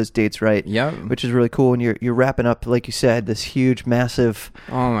 if I have those dates right. Yep. Which is really cool. And you're wrapping up, like you said, this huge, massive.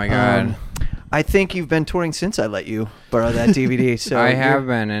 Oh my God. I think you've been touring since I let you borrow that DVD. So I have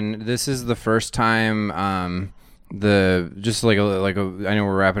been, and this is the first time. I know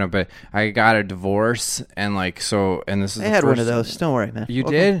we're wrapping up, but I got a divorce, and and this is. I had one of those. Don't worry, man. You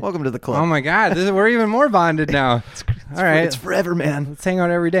did? Welcome to the club. Oh my God, we're even more bonded now. All right, it's forever, man. Let's hang out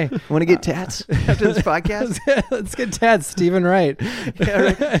every day. Want to get tats after this podcast? Let's get tats. Stephen Wright.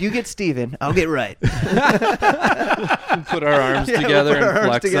 Yeah, right. You get Stephen. I'll get Wright. Put our arms together and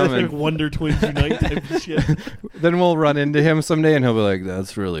flex them. Like Wonder Twins unite type of shit. Then we'll run into him someday, and he'll be like,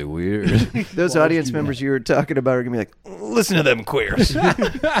 "That's really weird." Those audience members you were talking about are gonna be like, "Listen to them queers."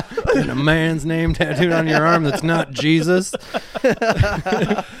 And a man's name tattooed on your arm that's not Jesus.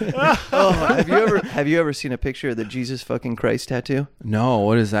 Have you ever seen a picture of the Jesus fucking Christ tattoo? No,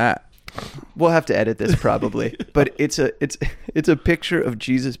 what is that? We'll have to edit this probably, but it's a picture of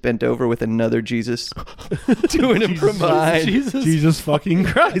Jesus bent over with another Jesus doing a promenade. Jesus fucking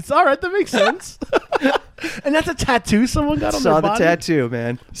Christ! All right, that makes sense. And that's a tattoo someone got on Saw their the body? tattoo,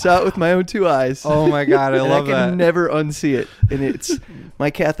 man. Saw it with my own 2 eyes. Oh my God, I And love I can that. never unsee it. And it's my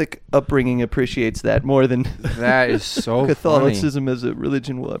Catholic upbringing appreciates that more than That is so funny. Catholicism as a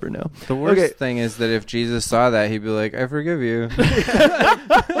religion will ever know. The worst Okay. thing is that if Jesus saw that, he'd be like, I forgive you.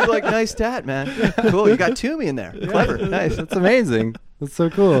 You're like, nice tat, man. Cool. You got Toomey in there. Clever. Nice. That's amazing. That's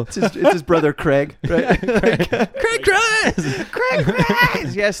so cool. It's his brother Craig, right? Craig Grimes! Craig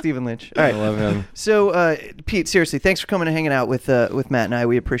Grimes! Yeah, Stephen Lynch. All right. I love him. So, Pete, seriously, thanks for coming and hanging out with Matt and I.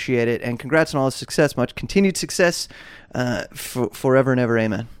 We appreciate it. And congrats on all the success. Much continued success forever and ever.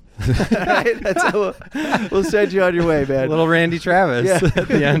 Amen. All right, that's how we'll send you on your way, man. Little Randy Travis at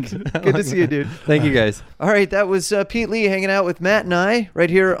the end. Good to see you, dude. Thank you, guys. All right, that was Pete Lee hanging out with Matt and I right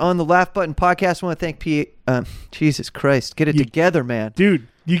here on the Laugh Button Podcast. I want to thank Pete. Jesus Christ, get it together, man. Dude,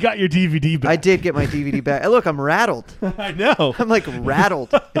 you got your DVD back. I did get my DVD back. Look, I'm rattled. I know. I'm like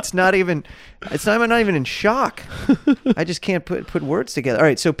rattled. It's not even in shock. I just can't put words together. All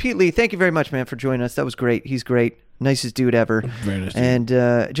right, so Pete Lee, thank you very much, man, for joining us. That was great. He's great. Nicest dude ever. Very nice dude.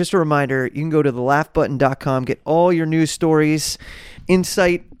 And just a reminder, you can go to thelaughbutton.com, get all your news stories,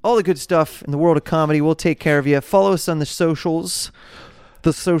 insight, all the good stuff in the world of comedy. We'll take care of you. Follow us on the socials.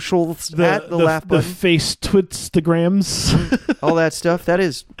 At the Laugh the Button. face Twitstagrams. All that stuff. That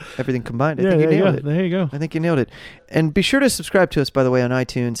is everything combined. I Yeah, think you there you nailed go. it. There you go. I think you nailed it. And be sure to subscribe to us, by the way, on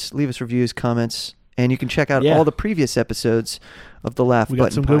iTunes. Leave us reviews, comments, and you can check out Yeah. all the previous episodes of the Laugh We Button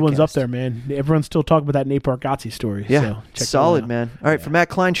got some good ones podcast. up there, man. Everyone's still talking about that Nate Bargatze story. Yeah, so check solid, that out. man. All right, for Matt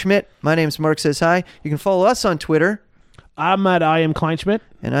Kleinschmidt, my name's Mark Says Hi. You can follow us on Twitter, I'm at I am Kleinschmidt.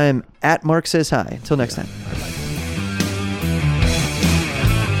 and I am at Mark Says Hi. Until next time.